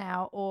starting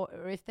out, or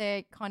if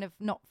they're kind of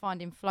not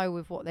finding flow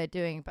with what they're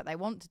doing, but they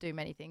want to do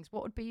many things,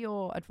 what would be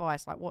your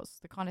advice? Like, what's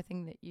the kind of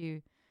thing that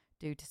you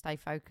do to stay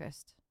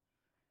focused?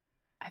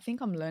 I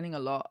think I'm learning a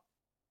lot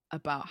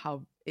about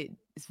how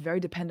it's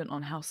very dependent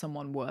on how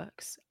someone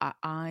works.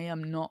 I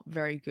am not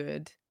very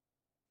good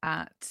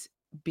at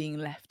being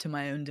left to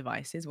my own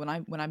devices. When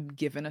I'm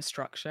given a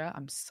structure,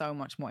 I'm so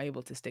much more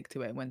able to stick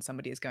to it. When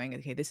somebody is going,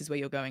 okay, this is where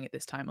you're going at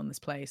this time on this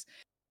place,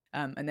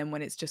 and then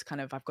when it's just kind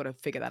of, I've got to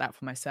figure that out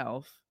for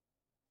myself,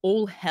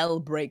 all hell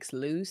breaks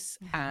loose,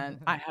 and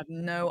I have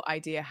no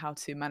idea how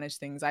to manage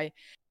things. I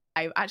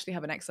actually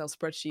have an Excel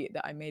spreadsheet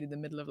that I made in the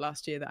middle of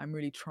last year that I'm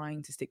really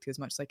trying to stick to as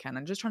much as I can.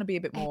 I'm just trying to be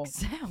a bit more.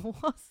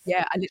 Excel?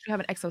 Yeah, I literally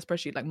have an Excel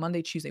spreadsheet, like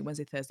Monday, Tuesday,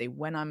 Wednesday, Thursday,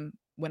 when I'm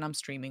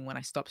streaming, when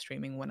I stop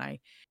streaming, when I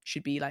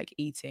should be like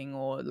eating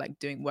or like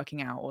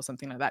working out or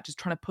something like that. Just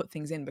trying to put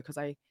things in, because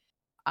I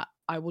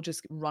will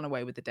just run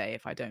away with the day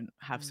if I don't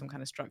have some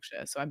kind of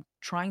structure. So I'm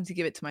trying to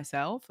give it to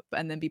myself,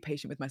 and then be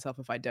patient with myself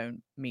if I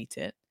don't meet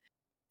it.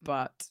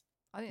 But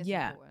I think it's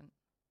important.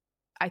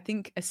 I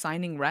think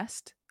assigning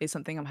rest is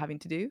something I'm having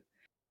to do,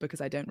 because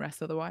I don't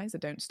rest otherwise. I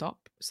don't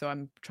stop. So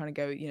I'm trying to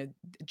go,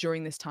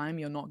 during this time,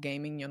 you're not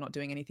gaming, you're not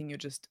doing anything. You're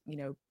just,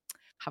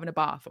 having a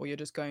bath, or you're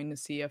just going to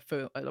see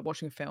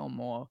watching a film,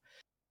 or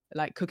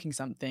like cooking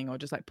something, or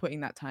just like putting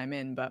that time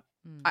in. But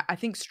I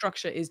think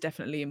structure is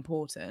definitely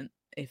important.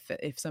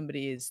 If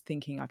somebody is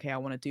thinking, okay, I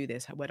want to do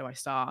this, where do I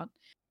start?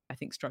 I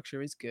think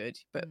structure is good,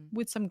 but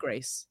with some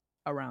grace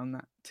around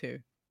that too.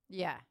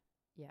 Yeah.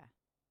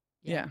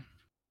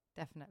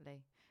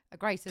 Definitely. A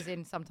grace as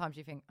in, sometimes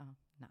you think, oh,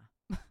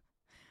 nah.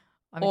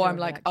 I'm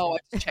like, I go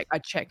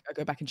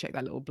back and check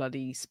that little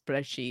bloody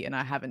spreadsheet, and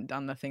I haven't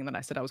done the thing that I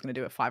said I was going to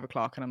do at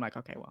 5:00, and I'm like,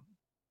 okay, well,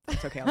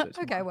 it's okay, I'll do it.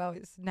 Okay, well,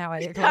 it's now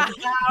 8:00.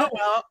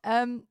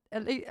 Well,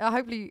 at least,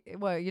 hopefully,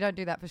 you don't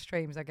do that for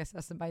streams. I guess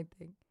that's the main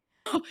thing.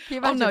 Oh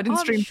no, I didn't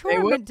stream. I'm sure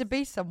I'm meant to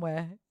be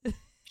somewhere.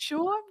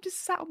 Sure, I'm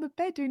just sat on the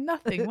bed doing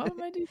nothing. What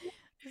am I doing?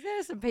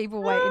 There's some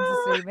people waiting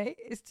to see me.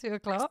 It's 2:00.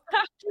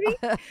 Exactly.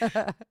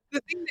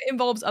 The thing that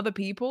involves other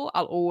people,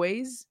 I'll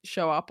always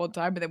show up on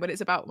time. But then when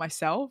it's about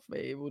myself,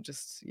 it will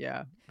just,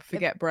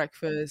 forget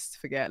breakfast,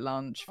 forget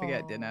lunch,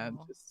 forget dinner.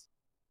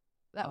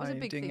 That was a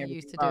big thing you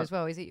used to do as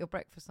well. Is it your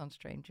breakfast on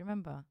stream? Do you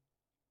remember?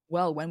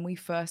 Well, when we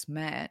first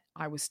met,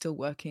 I was still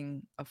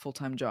working a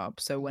full-time job.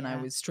 So when I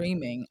was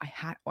streaming,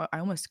 I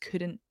almost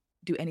couldn't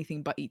do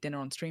anything but eat dinner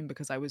on stream,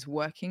 because I was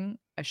working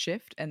a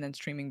shift and then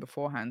streaming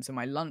beforehand. So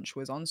my lunch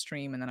was on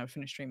stream, and then I would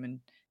finish stream and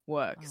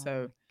work. Oh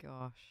my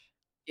gosh.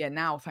 Yeah,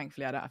 now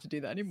thankfully I don't have to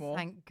do that anymore.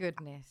 Thank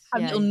goodness.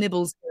 Have little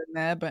nibbles here and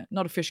there, but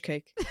not a fish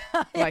cake.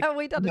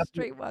 We done a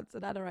stream once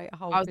and Anna ate a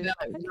whole fish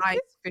cake. Nice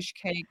fish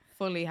cake,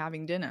 fully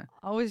having dinner.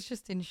 I was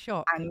just in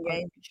shock.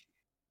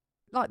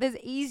 Like, there's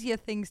easier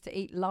things to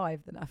eat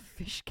live than a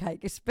fish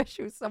cake,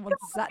 especially if someone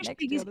sat next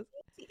to you.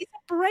 It's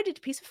a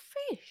breaded piece of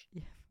fish.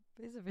 Yeah.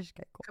 It's a fish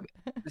cake.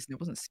 Listen, it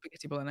wasn't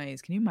spaghetti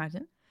bolognese. Can you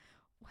imagine?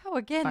 Well,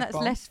 again, that's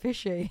less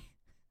fishy.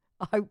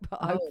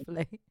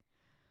 Hopefully.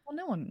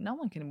 Well, no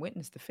one can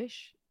witness the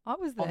fish. I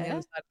was there. On the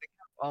other side of the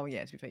camp. Oh,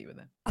 yeah, to be fair, you were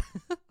there.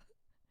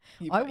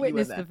 I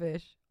witnessed the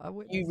fish.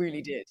 You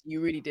really did.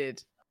 You really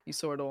did. You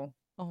saw it all.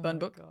 Oh, Burn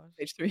book, gosh.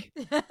 page 3.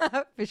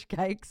 Fish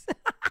cakes.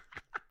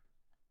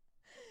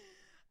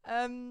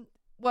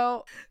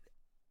 Well,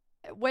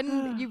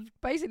 when you've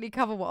basically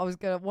covered what I was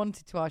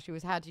wanted to ask you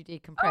was how do you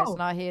decompress, Oh,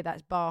 and I hear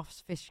that's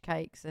baths, fish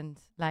cakes, and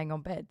laying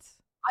on beds.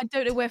 I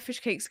don't know where fish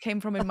cakes came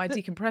from in my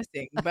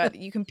decompressing, but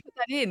you can put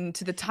that in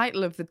to the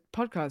title of the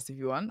podcast if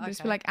you want.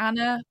 Just be Okay. like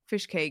Anna,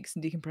 fish cakes,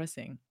 and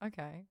decompressing.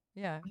 Okay.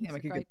 Yeah, I think it's that a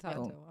make a good great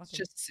title. title. I It's think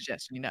just a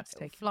suggestion. You don't have to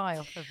it'll take it. fly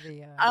off of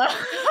the.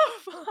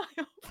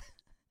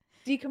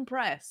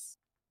 Decompress.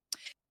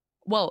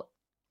 Well,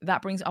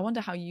 that brings. I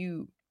wonder how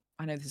you.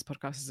 I know this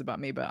podcast is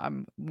about me, but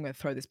I'm going to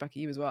throw this back at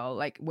you as well.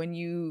 Like when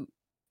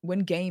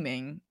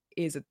gaming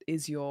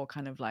is your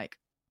kind of like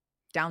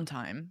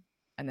downtime,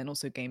 and then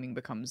also gaming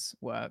becomes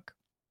work.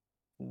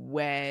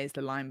 Where's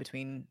the line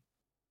between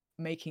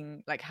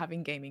making like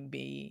having gaming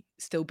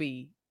still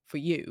be for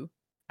you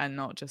and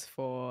not just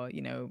for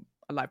a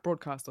live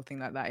broadcast or thing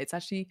like that? It's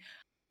actually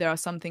there are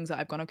some things that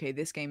I've gone, okay,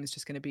 this game is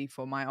just going to be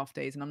for my off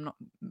days, and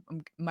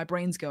my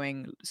brain's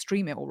going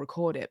stream it or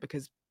record it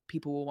because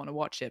people will want to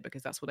watch it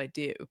because that's what I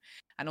do.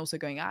 And also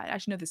going, I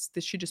actually know this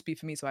should just be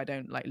for me, so I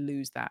don't like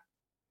lose that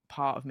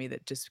part of me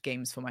that just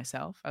games for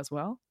myself as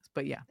well.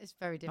 But yeah, It's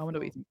very difficult. I wonder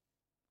what you think.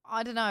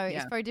 I don't know.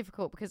 Yeah. It's very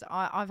difficult because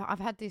I've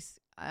had this.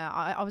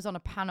 I was on a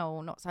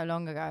panel not so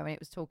long ago, and it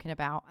was talking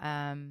about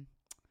like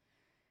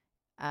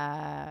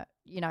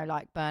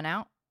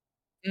burnout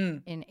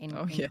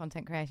in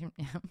content creation.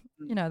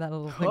 Yeah, that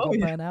little thing called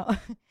burnout.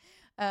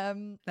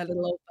 That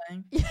little old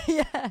thing.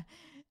 Yeah,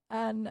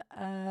 and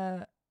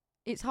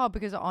it's hard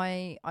because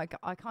I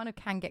kind of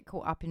can get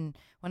caught up in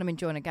when I'm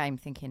enjoying a game,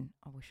 thinking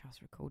I wish I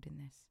was recording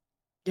this.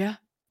 Yeah,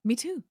 me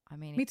too. I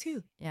mean, me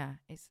too. Yeah,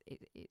 it's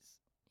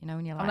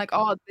when you're like, I'm like,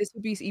 oh, this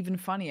would be even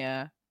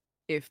funnier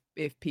if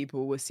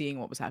people were seeing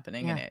what was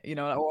happening in it,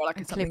 or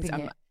like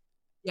something.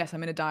 Yes,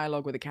 I'm in a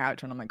dialogue with a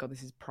character, and I'm like, God,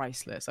 this is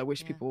priceless. I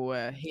wish people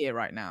were here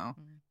right now.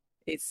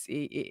 It's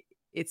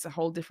a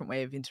whole different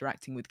way of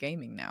interacting with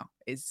gaming now.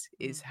 Is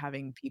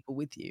having people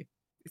with you.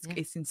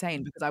 It's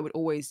insane because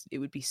it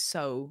would be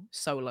so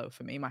solo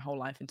for me my whole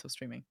life until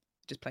streaming,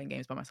 just playing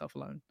games by myself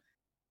alone.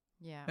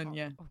 Yeah, and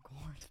oh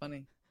God, it's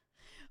funny.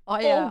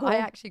 I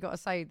actually got to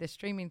say the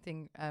streaming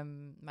thing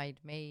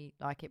made me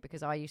like it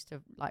because I used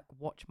to like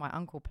watch my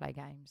uncle play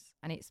games,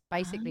 and it's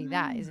basically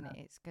that, isn't it?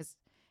 It's because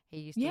he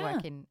used to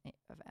work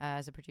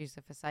as a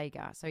producer for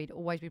Sega, so he'd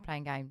always be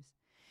playing games,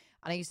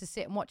 and I used to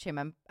sit and watch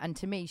him. And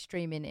to me,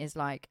 streaming is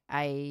like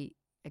a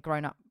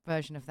grown up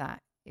version of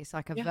that. It's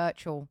like a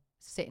virtual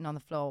sitting on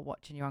the floor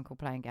watching your uncle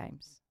playing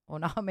games. Or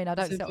no, I mean, I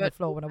don't sit on the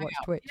floor when I watch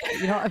Twitch. But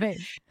you know what I mean?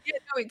 Yeah,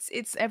 no,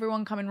 it's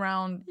everyone coming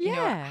around,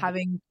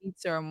 having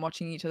pizza and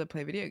watching each other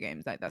play video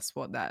games. Like that's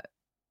what that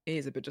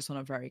is, but just on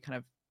a very kind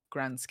of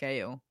grand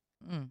scale.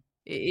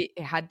 It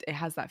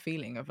has that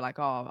feeling of like,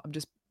 oh, I'm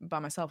just by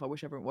myself. I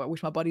wish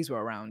my buddies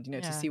were around,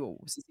 to see what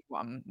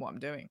I'm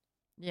doing.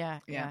 Yeah.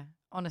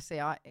 Honestly,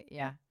 I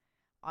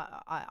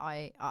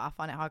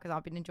find it hard because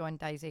I've been enjoying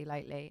DayZ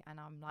lately,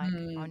 and I'm like,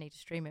 I need to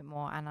stream it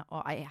more, and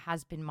it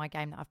has been my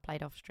game that I've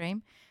played off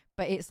stream.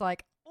 But it's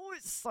like, oh,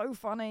 it's so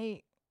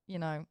funny,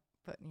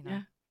 But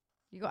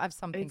you got to have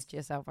some things to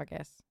yourself, I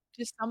guess.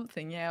 Just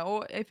something, yeah.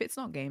 Or if it's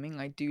not gaming,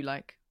 I do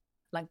like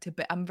to.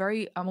 I'm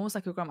almost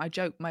like a grandma. I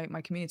joke.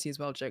 My community as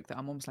well joke that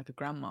I'm almost like a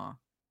grandma,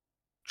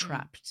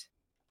 trapped.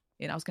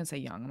 I was gonna say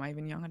young. Am I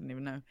even young? I don't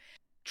even know.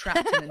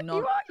 Trapped in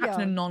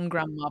a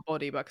non-grandma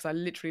body, but because I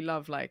literally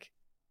love like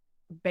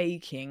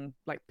baking,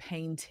 like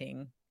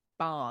painting,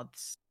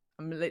 baths.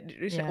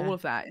 All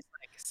of that is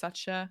like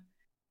such a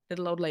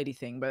little old lady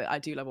thing, but I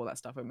do love all that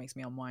stuff. It makes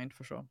me unwind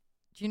for sure.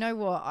 Do you know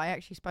what? I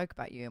actually spoke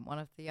about you in one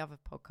of the other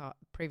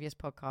previous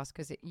podcasts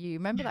because you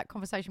remember that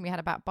conversation we had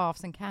about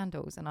baths and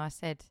candles, and I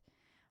said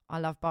I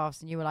love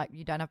baths, and you were like,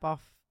 you don't have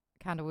bath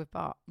candle with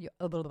bath. You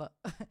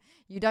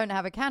don't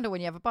have a candle when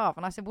you have a bath,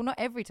 and I said, well, not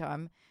every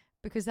time,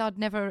 because I'd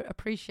never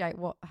appreciate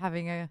what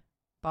having a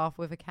bath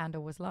with a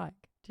candle was like.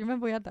 Do you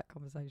remember we had that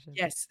conversation?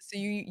 Yes. So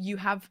you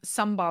have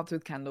some baths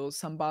with candles,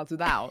 some baths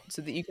without,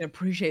 so that you can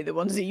appreciate the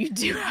ones that you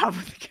do have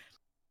with the candles.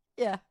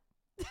 Yeah.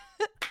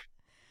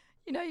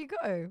 You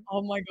go.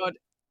 Oh my God.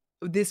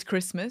 This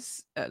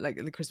Christmas, like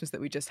the Christmas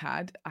that we just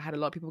had, I had a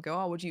lot of people go,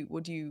 oh, what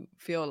do you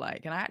feel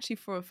like? And I actually,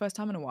 for the first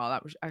time in a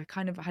while, I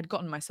kind of had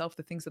gotten myself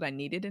the things that I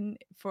needed.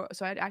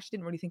 So I actually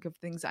didn't really think of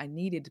things that I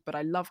needed, but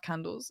I love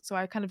candles. So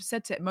I kind of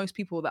said to most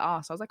people that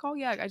asked, I was like, oh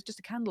yeah, it's just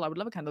a candle. I would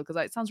love a candle because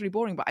it sounds really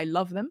boring, but I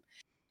love them.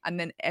 And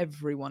then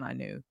everyone I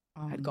knew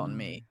had gotten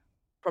me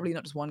probably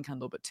not just one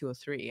candle, but 2 or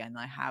 3. And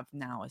I have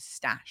now a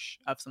stash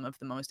of some of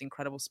the most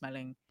incredible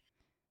smelling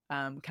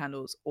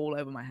candles all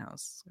over my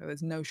house.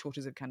 There's no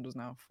shortage of candles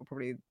now for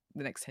probably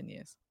the next 10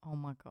 years. Oh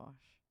my gosh.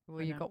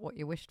 Well, you got what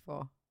you wished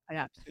for. I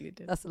absolutely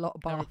did. That's a lot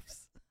of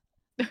baths.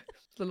 It's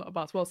a lot of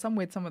baths. Well, some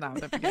with, some without.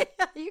 Don't forget.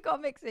 You got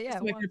to mix it, yeah.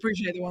 So I can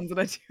appreciate the ones that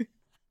I do.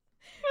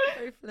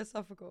 Very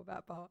philosophical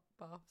about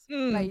baths.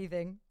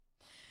 Bathing.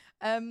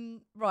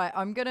 Right,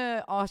 I'm going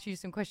to ask you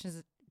some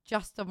questions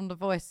just on the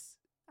voice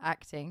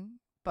acting.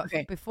 But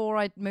before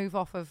I move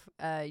off of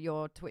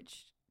your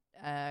Twitch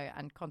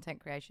and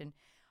content creation,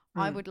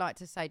 I would like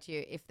to say to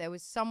you, if there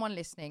was someone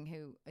listening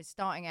who is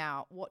starting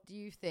out, what do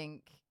you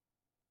think,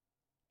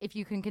 if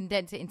you can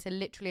condense it into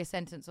literally a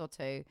sentence or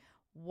two,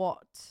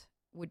 what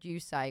would you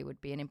say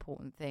would be an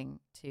important thing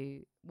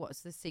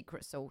what's the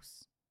secret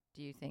sauce,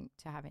 do you think,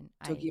 to having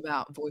talking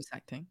about voice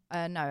acting?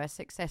 No, a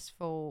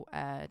successful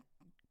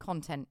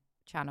content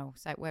channel,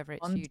 so whether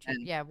it's Content.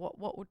 YouTube. Yeah,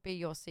 what would be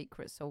your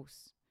secret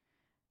sauce?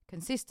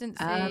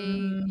 Consistency,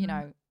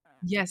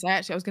 Yes,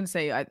 I was going to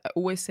say, I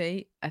always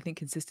say, I think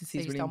consistency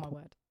is really important. My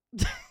word.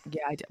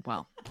 Yeah, I did.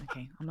 Well,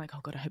 okay. I'm like, oh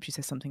God, I hope she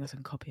says something else I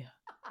can copy her.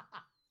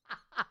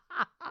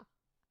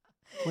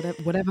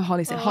 Whatever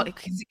Holly said. Holly,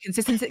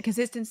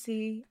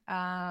 consistency.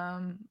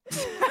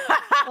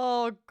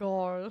 Oh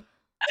God.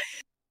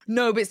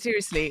 No, but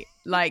seriously,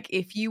 like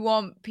if you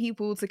want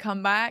people to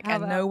come back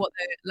and know what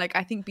they're like,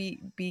 I think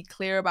be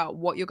clear about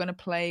what you're going to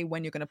play,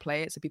 when you're going to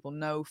play it, so people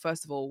know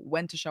first of all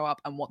when to show up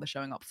and what they're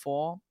showing up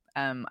for.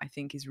 I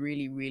think is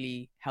really,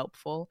 really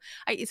helpful.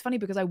 It's funny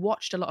because I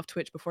watched a lot of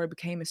Twitch before I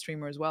became a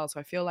streamer as well, so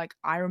I feel like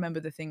I remember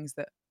the things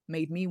that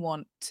made me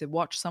want to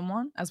watch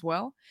someone as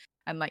well,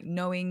 and like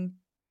knowing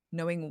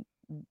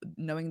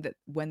that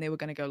when they were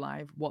going to go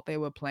live, what they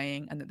were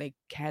playing, and that they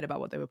cared about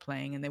what they were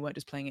playing, and they weren't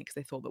just playing it because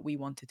they thought that we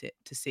wanted it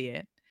to see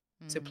it.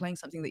 So playing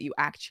something that you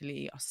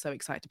actually are so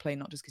excited to play,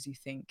 not just because you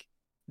think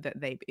that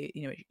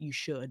you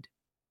should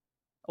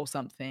or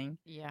something.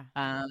 Yeah.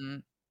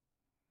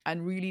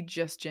 And really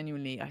just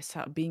genuinely,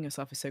 being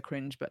yourself is so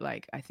cringe, but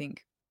like I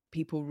think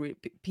people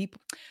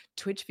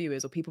Twitch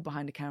viewers or people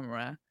behind a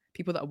camera,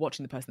 people that are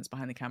watching the person that's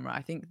behind the camera,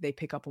 I think they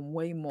pick up on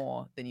way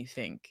more than you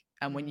think.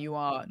 And when you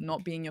are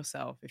not being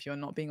yourself, if you're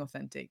not being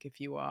authentic,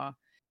 if you are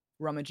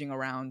rummaging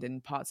around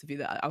in parts of you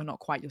that are not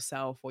quite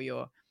yourself, or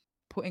you're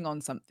putting on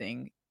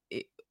something,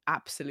 it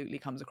absolutely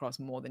comes across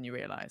more than you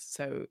realize.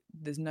 So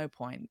there's no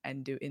point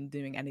in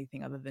doing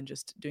anything other than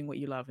just doing what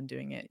you love and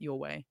doing it your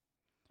way.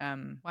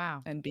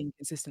 Wow. And being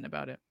consistent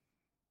about it.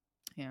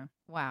 Yeah.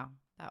 Wow.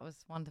 That was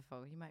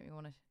wonderful. You make me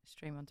want to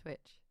stream on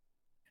Twitch.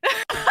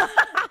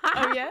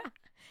 Oh yeah?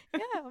 Yeah,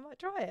 I might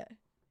try it.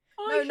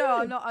 Oh,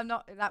 no, I'm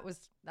not. That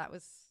was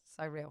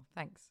so real.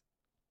 Thanks.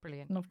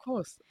 Brilliant. And of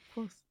course.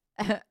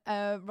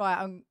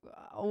 Right.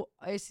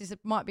 This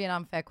might be an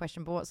unfair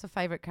question, but what's the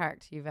favourite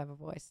character you've ever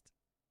voiced?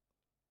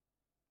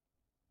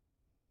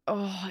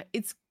 Oh,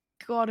 it's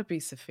got to be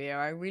Sophia.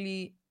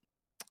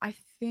 I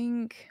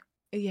think,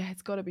 yeah,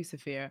 it's got to be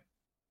Sophia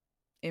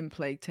in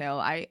Plague Tale.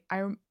 I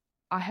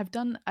have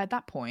done, at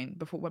that point,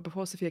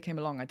 before Sophia came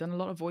along, I'd done a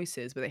lot of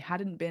voices, but they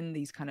hadn't been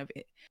these kind of,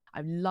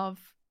 I love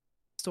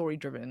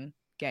story-driven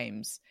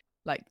games.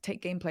 Like,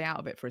 take gameplay out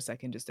of it for a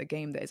second, just a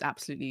game that is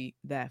absolutely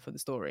there for the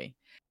story.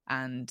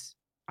 And,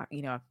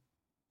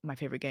 my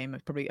favorite game,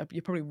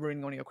 you're probably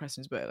ruining one of your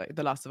questions, but like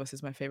The Last of Us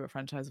is my favorite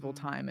franchise of all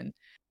time.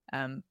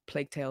 And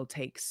Plague Tale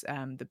takes,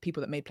 the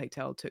people that made Plague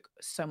Tale took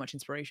so much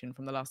inspiration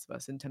from The Last of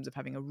Us in terms of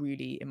having a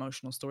really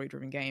emotional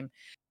story-driven game.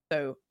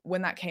 So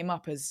when that came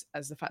up as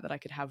the fact that I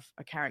could have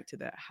a character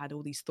that had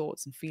all these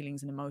thoughts and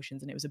feelings and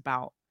emotions, and it was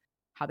about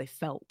how they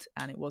felt,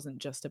 and it wasn't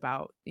just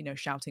about,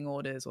 shouting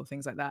orders or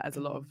things like that, as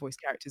a lot of voice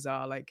characters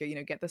are, like,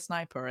 get the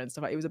sniper and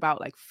stuff. It was about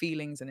like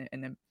feelings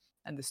and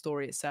the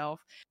story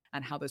itself,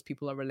 and how those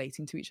people are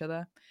relating to each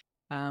other.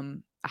 I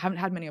haven't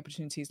had many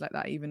opportunities like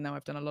that, even though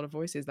I've done a lot of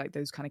voices. Like,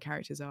 those kind of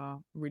characters are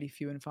really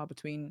few and far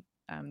between.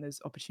 Those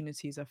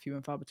opportunities are few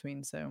and far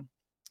between. So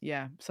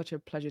yeah, such a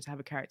pleasure to have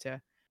a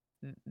character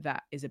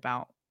that is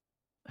about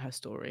her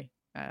story,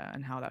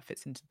 and how that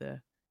fits into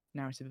the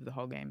narrative of the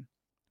whole game.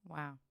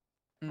 Wow.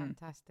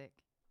 Fantastic.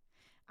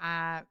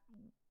 What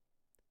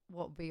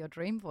would be your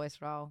dream voice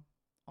role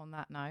on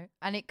that note?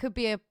 And it could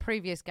be a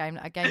previous game,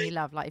 a game you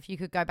love. Like, if you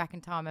could go back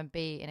in time and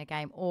be in a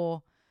game,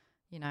 or,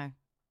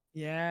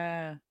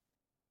 Yeah.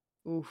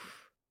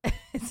 Oof.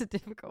 It's a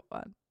difficult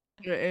one.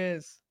 It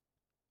is.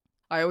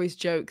 I always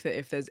joke that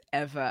if there's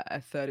ever a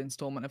third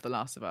installment of The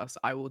Last of Us,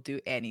 I will do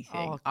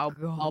anything. I'll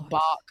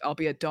bark. I'll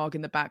be a dog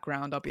in the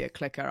background. I'll be a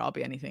clicker. I'll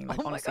be anything.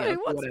 Like, honestly, God,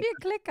 who wants to be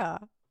a clicker?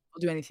 I'll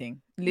do anything.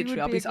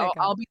 Literally, I'll be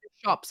the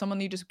shop. Someone,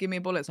 you just give me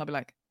bullets. I'll be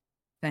like,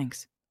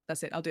 thanks.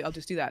 That's it. I'll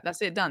just do that.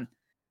 That's it. Done.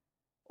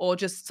 Or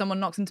just someone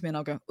knocks into me and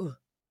I'll go, oh,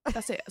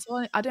 that's it.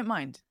 So I don't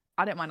mind.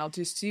 I'll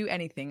just do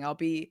anything. I'll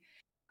be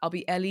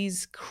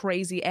Ellie's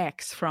crazy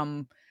ex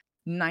from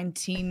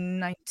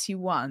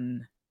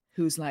 1991,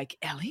 who's like,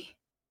 Ellie?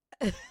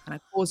 And I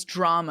cause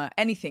drama.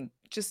 Anything.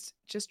 Just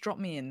drop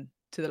me in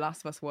to the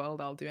Last of Us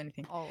world. I'll do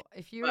anything. Oh,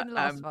 if you're in The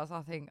Last of Us,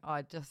 I think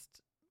I don't know.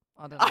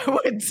 I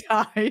would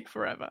die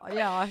forever.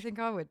 Yeah, I think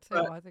I would too.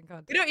 But I think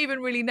I'd. We don't even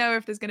really know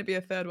if there's going to be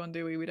a third one,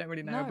 do we? We don't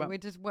really know. No, we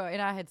just, in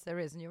our heads there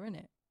is, and you're in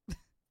it.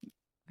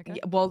 Okay.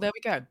 Yeah, well, there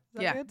we go.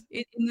 Yeah.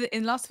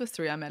 In Last of Us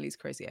 3, I'm Ellie's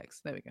crazy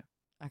ex. There we go.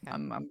 Okay.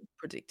 I'm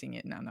predicting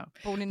it now.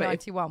 Born in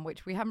 91,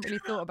 which we haven't really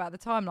thought about the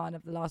timeline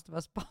of The Last of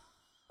Us Part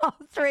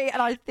 3,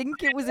 and I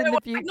think it was in the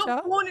future. I'm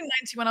not born in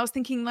 91. I was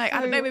thinking, like,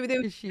 I don't know, maybe they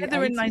were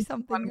in 90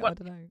 something. I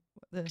don't know.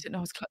 I don't know.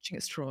 I was clutching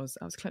at straws.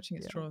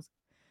 Straws.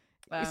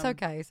 It's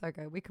okay.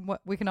 We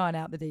can iron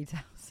out the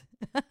details.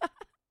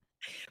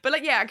 But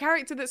like, yeah, a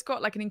character that's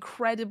got like an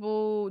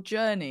incredible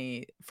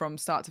journey from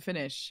start to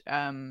finish,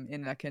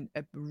 in like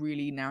a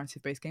really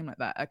narrative based game like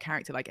that. A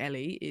character like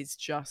Ellie is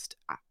just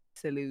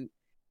absolute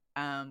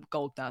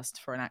gold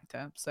dust for an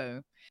actor.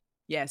 So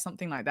yeah,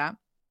 something like that.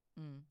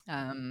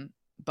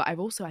 But I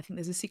think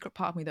there's a secret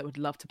part of me that would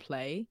love to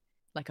play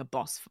like a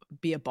boss,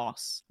 be a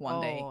boss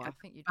one day. I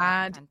think you'd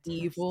bad, be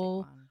a evil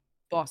one.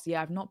 boss.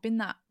 Yeah, I've not been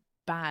that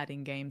bad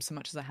in games so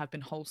much as I have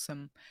been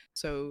wholesome.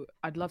 So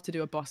I'd love to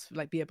do a boss,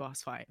 like be a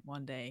boss fight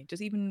one day,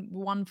 just even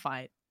one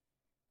fight,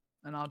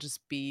 and I'll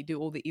just do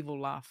all the evil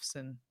laughs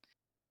and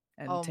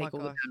take all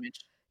the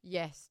damage.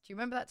 Yes. Do you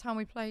remember that time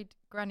we played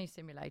Granny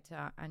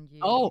Simulator and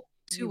you?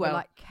 You were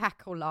like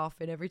cackle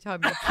laughing every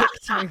time you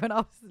kicked me when I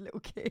was a little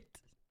kid.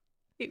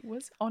 It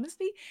was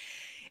honestly,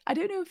 I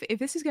don't know if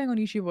this is going on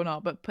YouTube or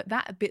not, but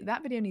that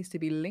video needs to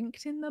be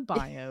linked in the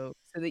bio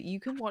so that you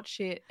can watch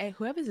it.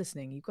 Whoever's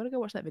listening, you've got to go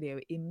watch that video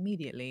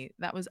immediately.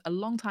 That was a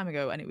long time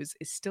ago, and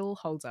it still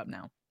holds up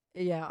now.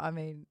 Yeah, I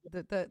mean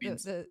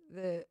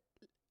the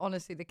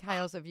honestly, the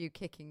chaos of you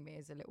kicking me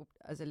as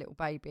a little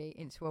baby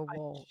into a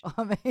wall.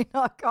 I mean,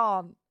 I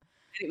can't.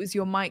 It was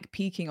your mic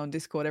peaking on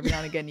Discord every now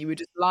and again. You would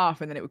just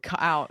laugh and then it would cut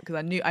out because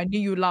I knew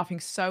you were laughing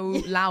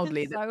so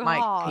loudly that the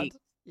mic peaked.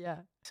 Yeah.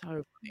 So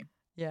funny.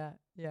 Yeah.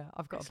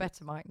 I've got a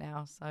better mic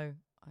now, so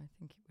I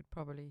think it would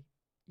probably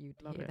you'd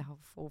hear the whole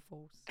full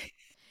force.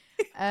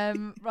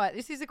 Right,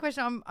 this is a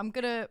question I'm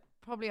gonna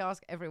probably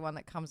ask everyone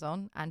that comes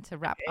on, and to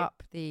wrap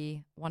up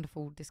the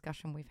wonderful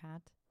discussion we've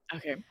had.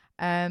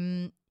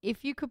 Okay.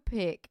 If you could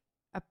pick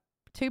a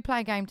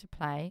 2-player game to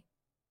play.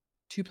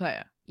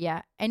 2-player.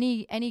 Yeah,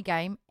 any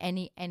game,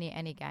 any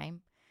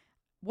game.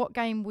 What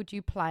game would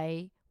you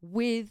play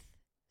with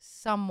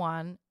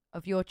someone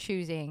of your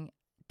choosing,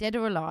 dead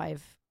or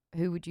alive?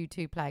 Who would you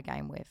 2-player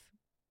game with?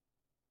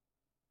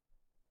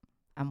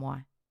 And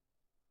why?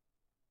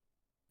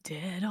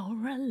 Dead or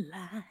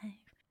alive?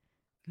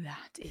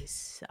 That is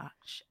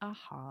such a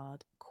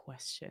hard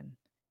question.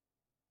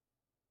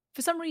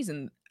 For some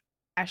reason,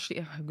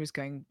 Ashley, I'm just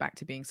going back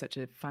to being such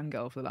a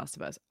fangirl for The Last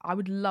of Us. I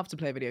would love to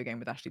play a video game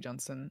with Ashley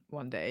Johnson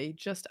one day.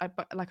 I'm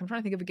trying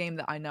to think of a game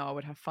that I know I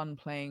would have fun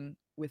playing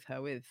with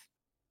her with.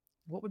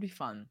 What would be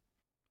fun?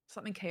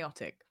 Something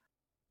chaotic.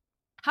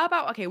 How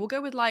about, we'll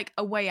go with like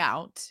A Way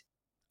Out.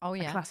 Oh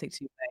yeah. A classic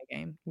 2-player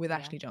game with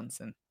Ashley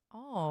Johnson.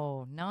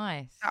 Oh,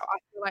 nice. I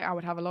feel like I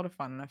would have a lot of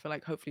fun, and I feel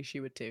like hopefully she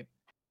would too.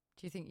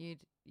 Do you think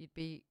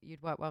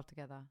you'd work well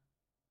together?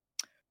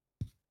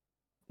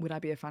 Would I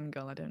be a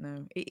fangirl? I don't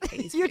know.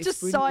 You're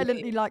just really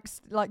silently weird.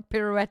 like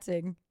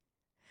pirouetting.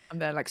 I'm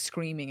there like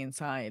screaming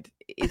inside.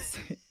 It's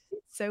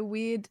so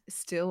weird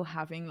still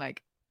having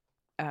like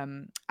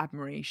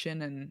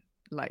admiration and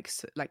like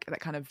that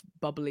kind of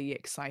bubbly,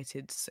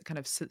 excited kind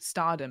of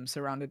stardom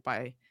surrounded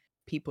by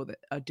people that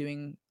are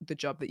doing the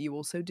job that you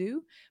also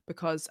do,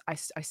 because I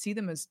see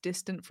them as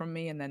distant from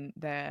me, and then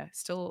they're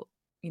still,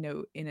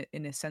 in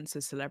a sense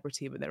a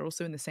celebrity, but they're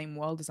also in the same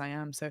world as I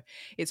am. So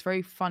it's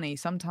very funny.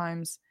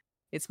 Sometimes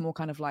it's more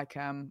kind of like,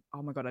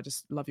 oh my God, I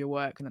just love your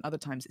work. And then other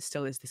times it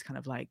still is this kind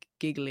of like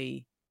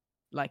giggly,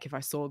 like if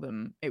I saw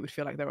them, it would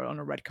feel like they were on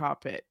a red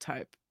carpet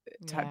type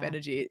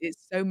energy.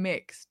 It's so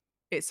mixed.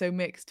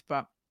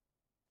 But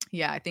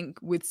yeah, I think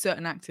with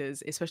certain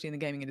actors, especially in the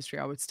gaming industry,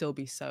 I would still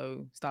be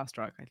so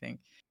starstruck, I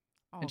think.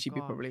 And she'd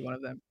be probably one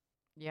of them.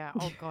 Yeah.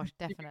 Oh gosh,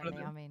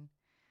 definitely. I mean,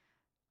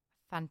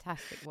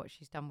 fantastic what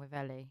she's done with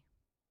Ellie.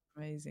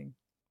 Amazing.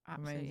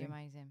 Absolutely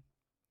amazing.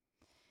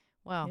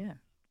 Well, yeah.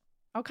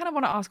 I kind of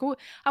want to ask.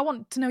 I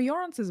want to know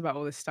your answers about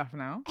all this stuff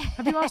now.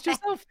 Have you asked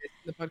yourself this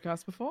in the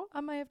podcast before?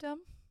 I may have done.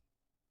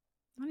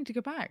 I need to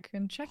go back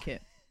and check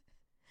it.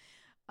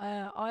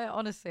 I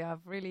honestly, I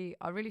really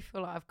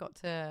feel like I've got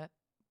to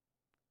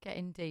get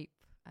in deep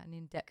and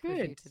in depth with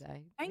you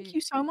today. Thank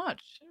you so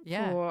much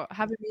for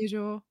having me as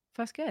your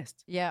first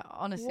guest. Yeah,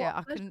 honestly,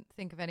 I couldn't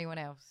think of anyone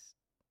else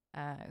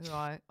who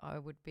I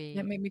would be.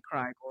 It made me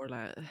cry, or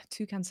like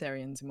 2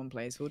 Cancerians in one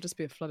place. It will just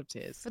be a flood of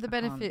tears. For the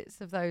benefits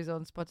of those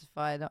on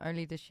Spotify, not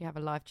only does she have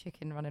a live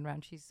chicken running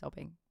around, she's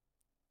sobbing.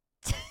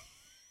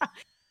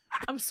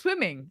 I'm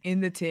swimming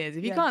in the tears.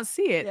 If you can't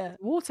see it,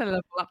 water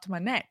level up to my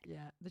neck.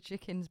 Yeah, the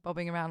chicken's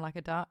bobbing around like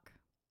a duck.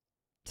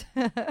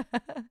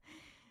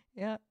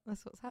 Yeah,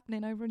 that's what's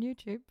happening over on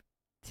YouTube.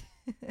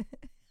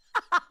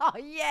 Oh,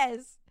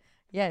 yes.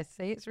 Yes,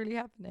 see, it's really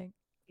happening.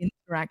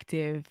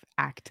 Interactive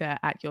actor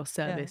at your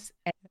service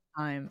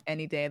anytime,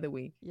 any day of the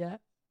week. Yeah.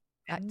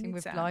 Acting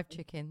with live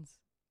chickens.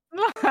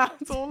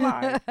 That's all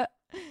live.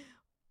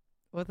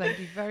 Well, thank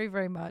you very,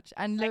 very much.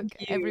 And look,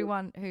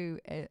 everyone who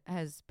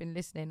has been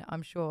listening,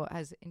 I'm sure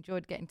has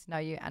enjoyed getting to know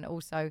you. And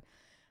also,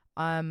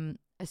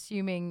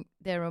 assuming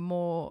there are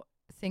more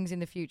things in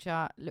the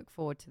future, look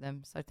forward to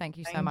them. So thank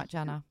you so much,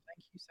 Anna.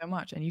 Thank you so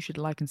much. And you should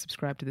like and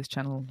subscribe to this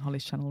channel,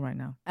 Holly's channel, right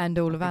now. And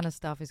all of Anna's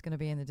stuff is going to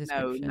be in the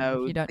description.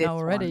 No, if you don't know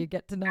already, you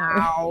get to know.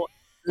 Now,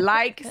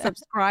 like,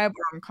 subscribe,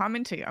 or I'm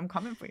coming to you. I'm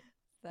coming for you.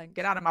 Thanks.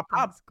 Get out of my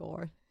pub.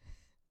 Score.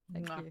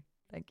 Thank you.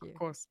 Thank you. Of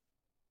course.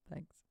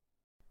 Thanks.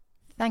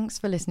 Thanks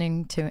for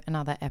listening to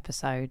another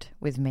episode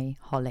with me,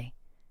 Holly.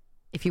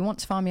 If you want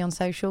to find me on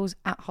socials,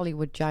 at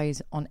Hollywood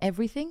Joes on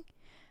everything.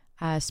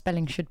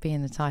 Spelling should be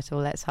in the title,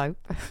 let's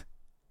hope.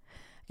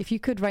 If you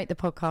could rate the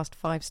podcast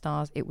 5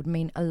 stars, it would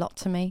mean a lot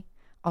to me.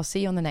 I'll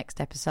see you on the next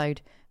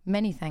episode.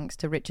 Many thanks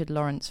to Richard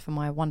Lawrence for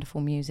my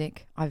wonderful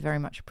music. I very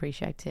much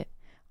appreciate it.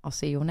 I'll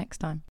see you all next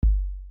time.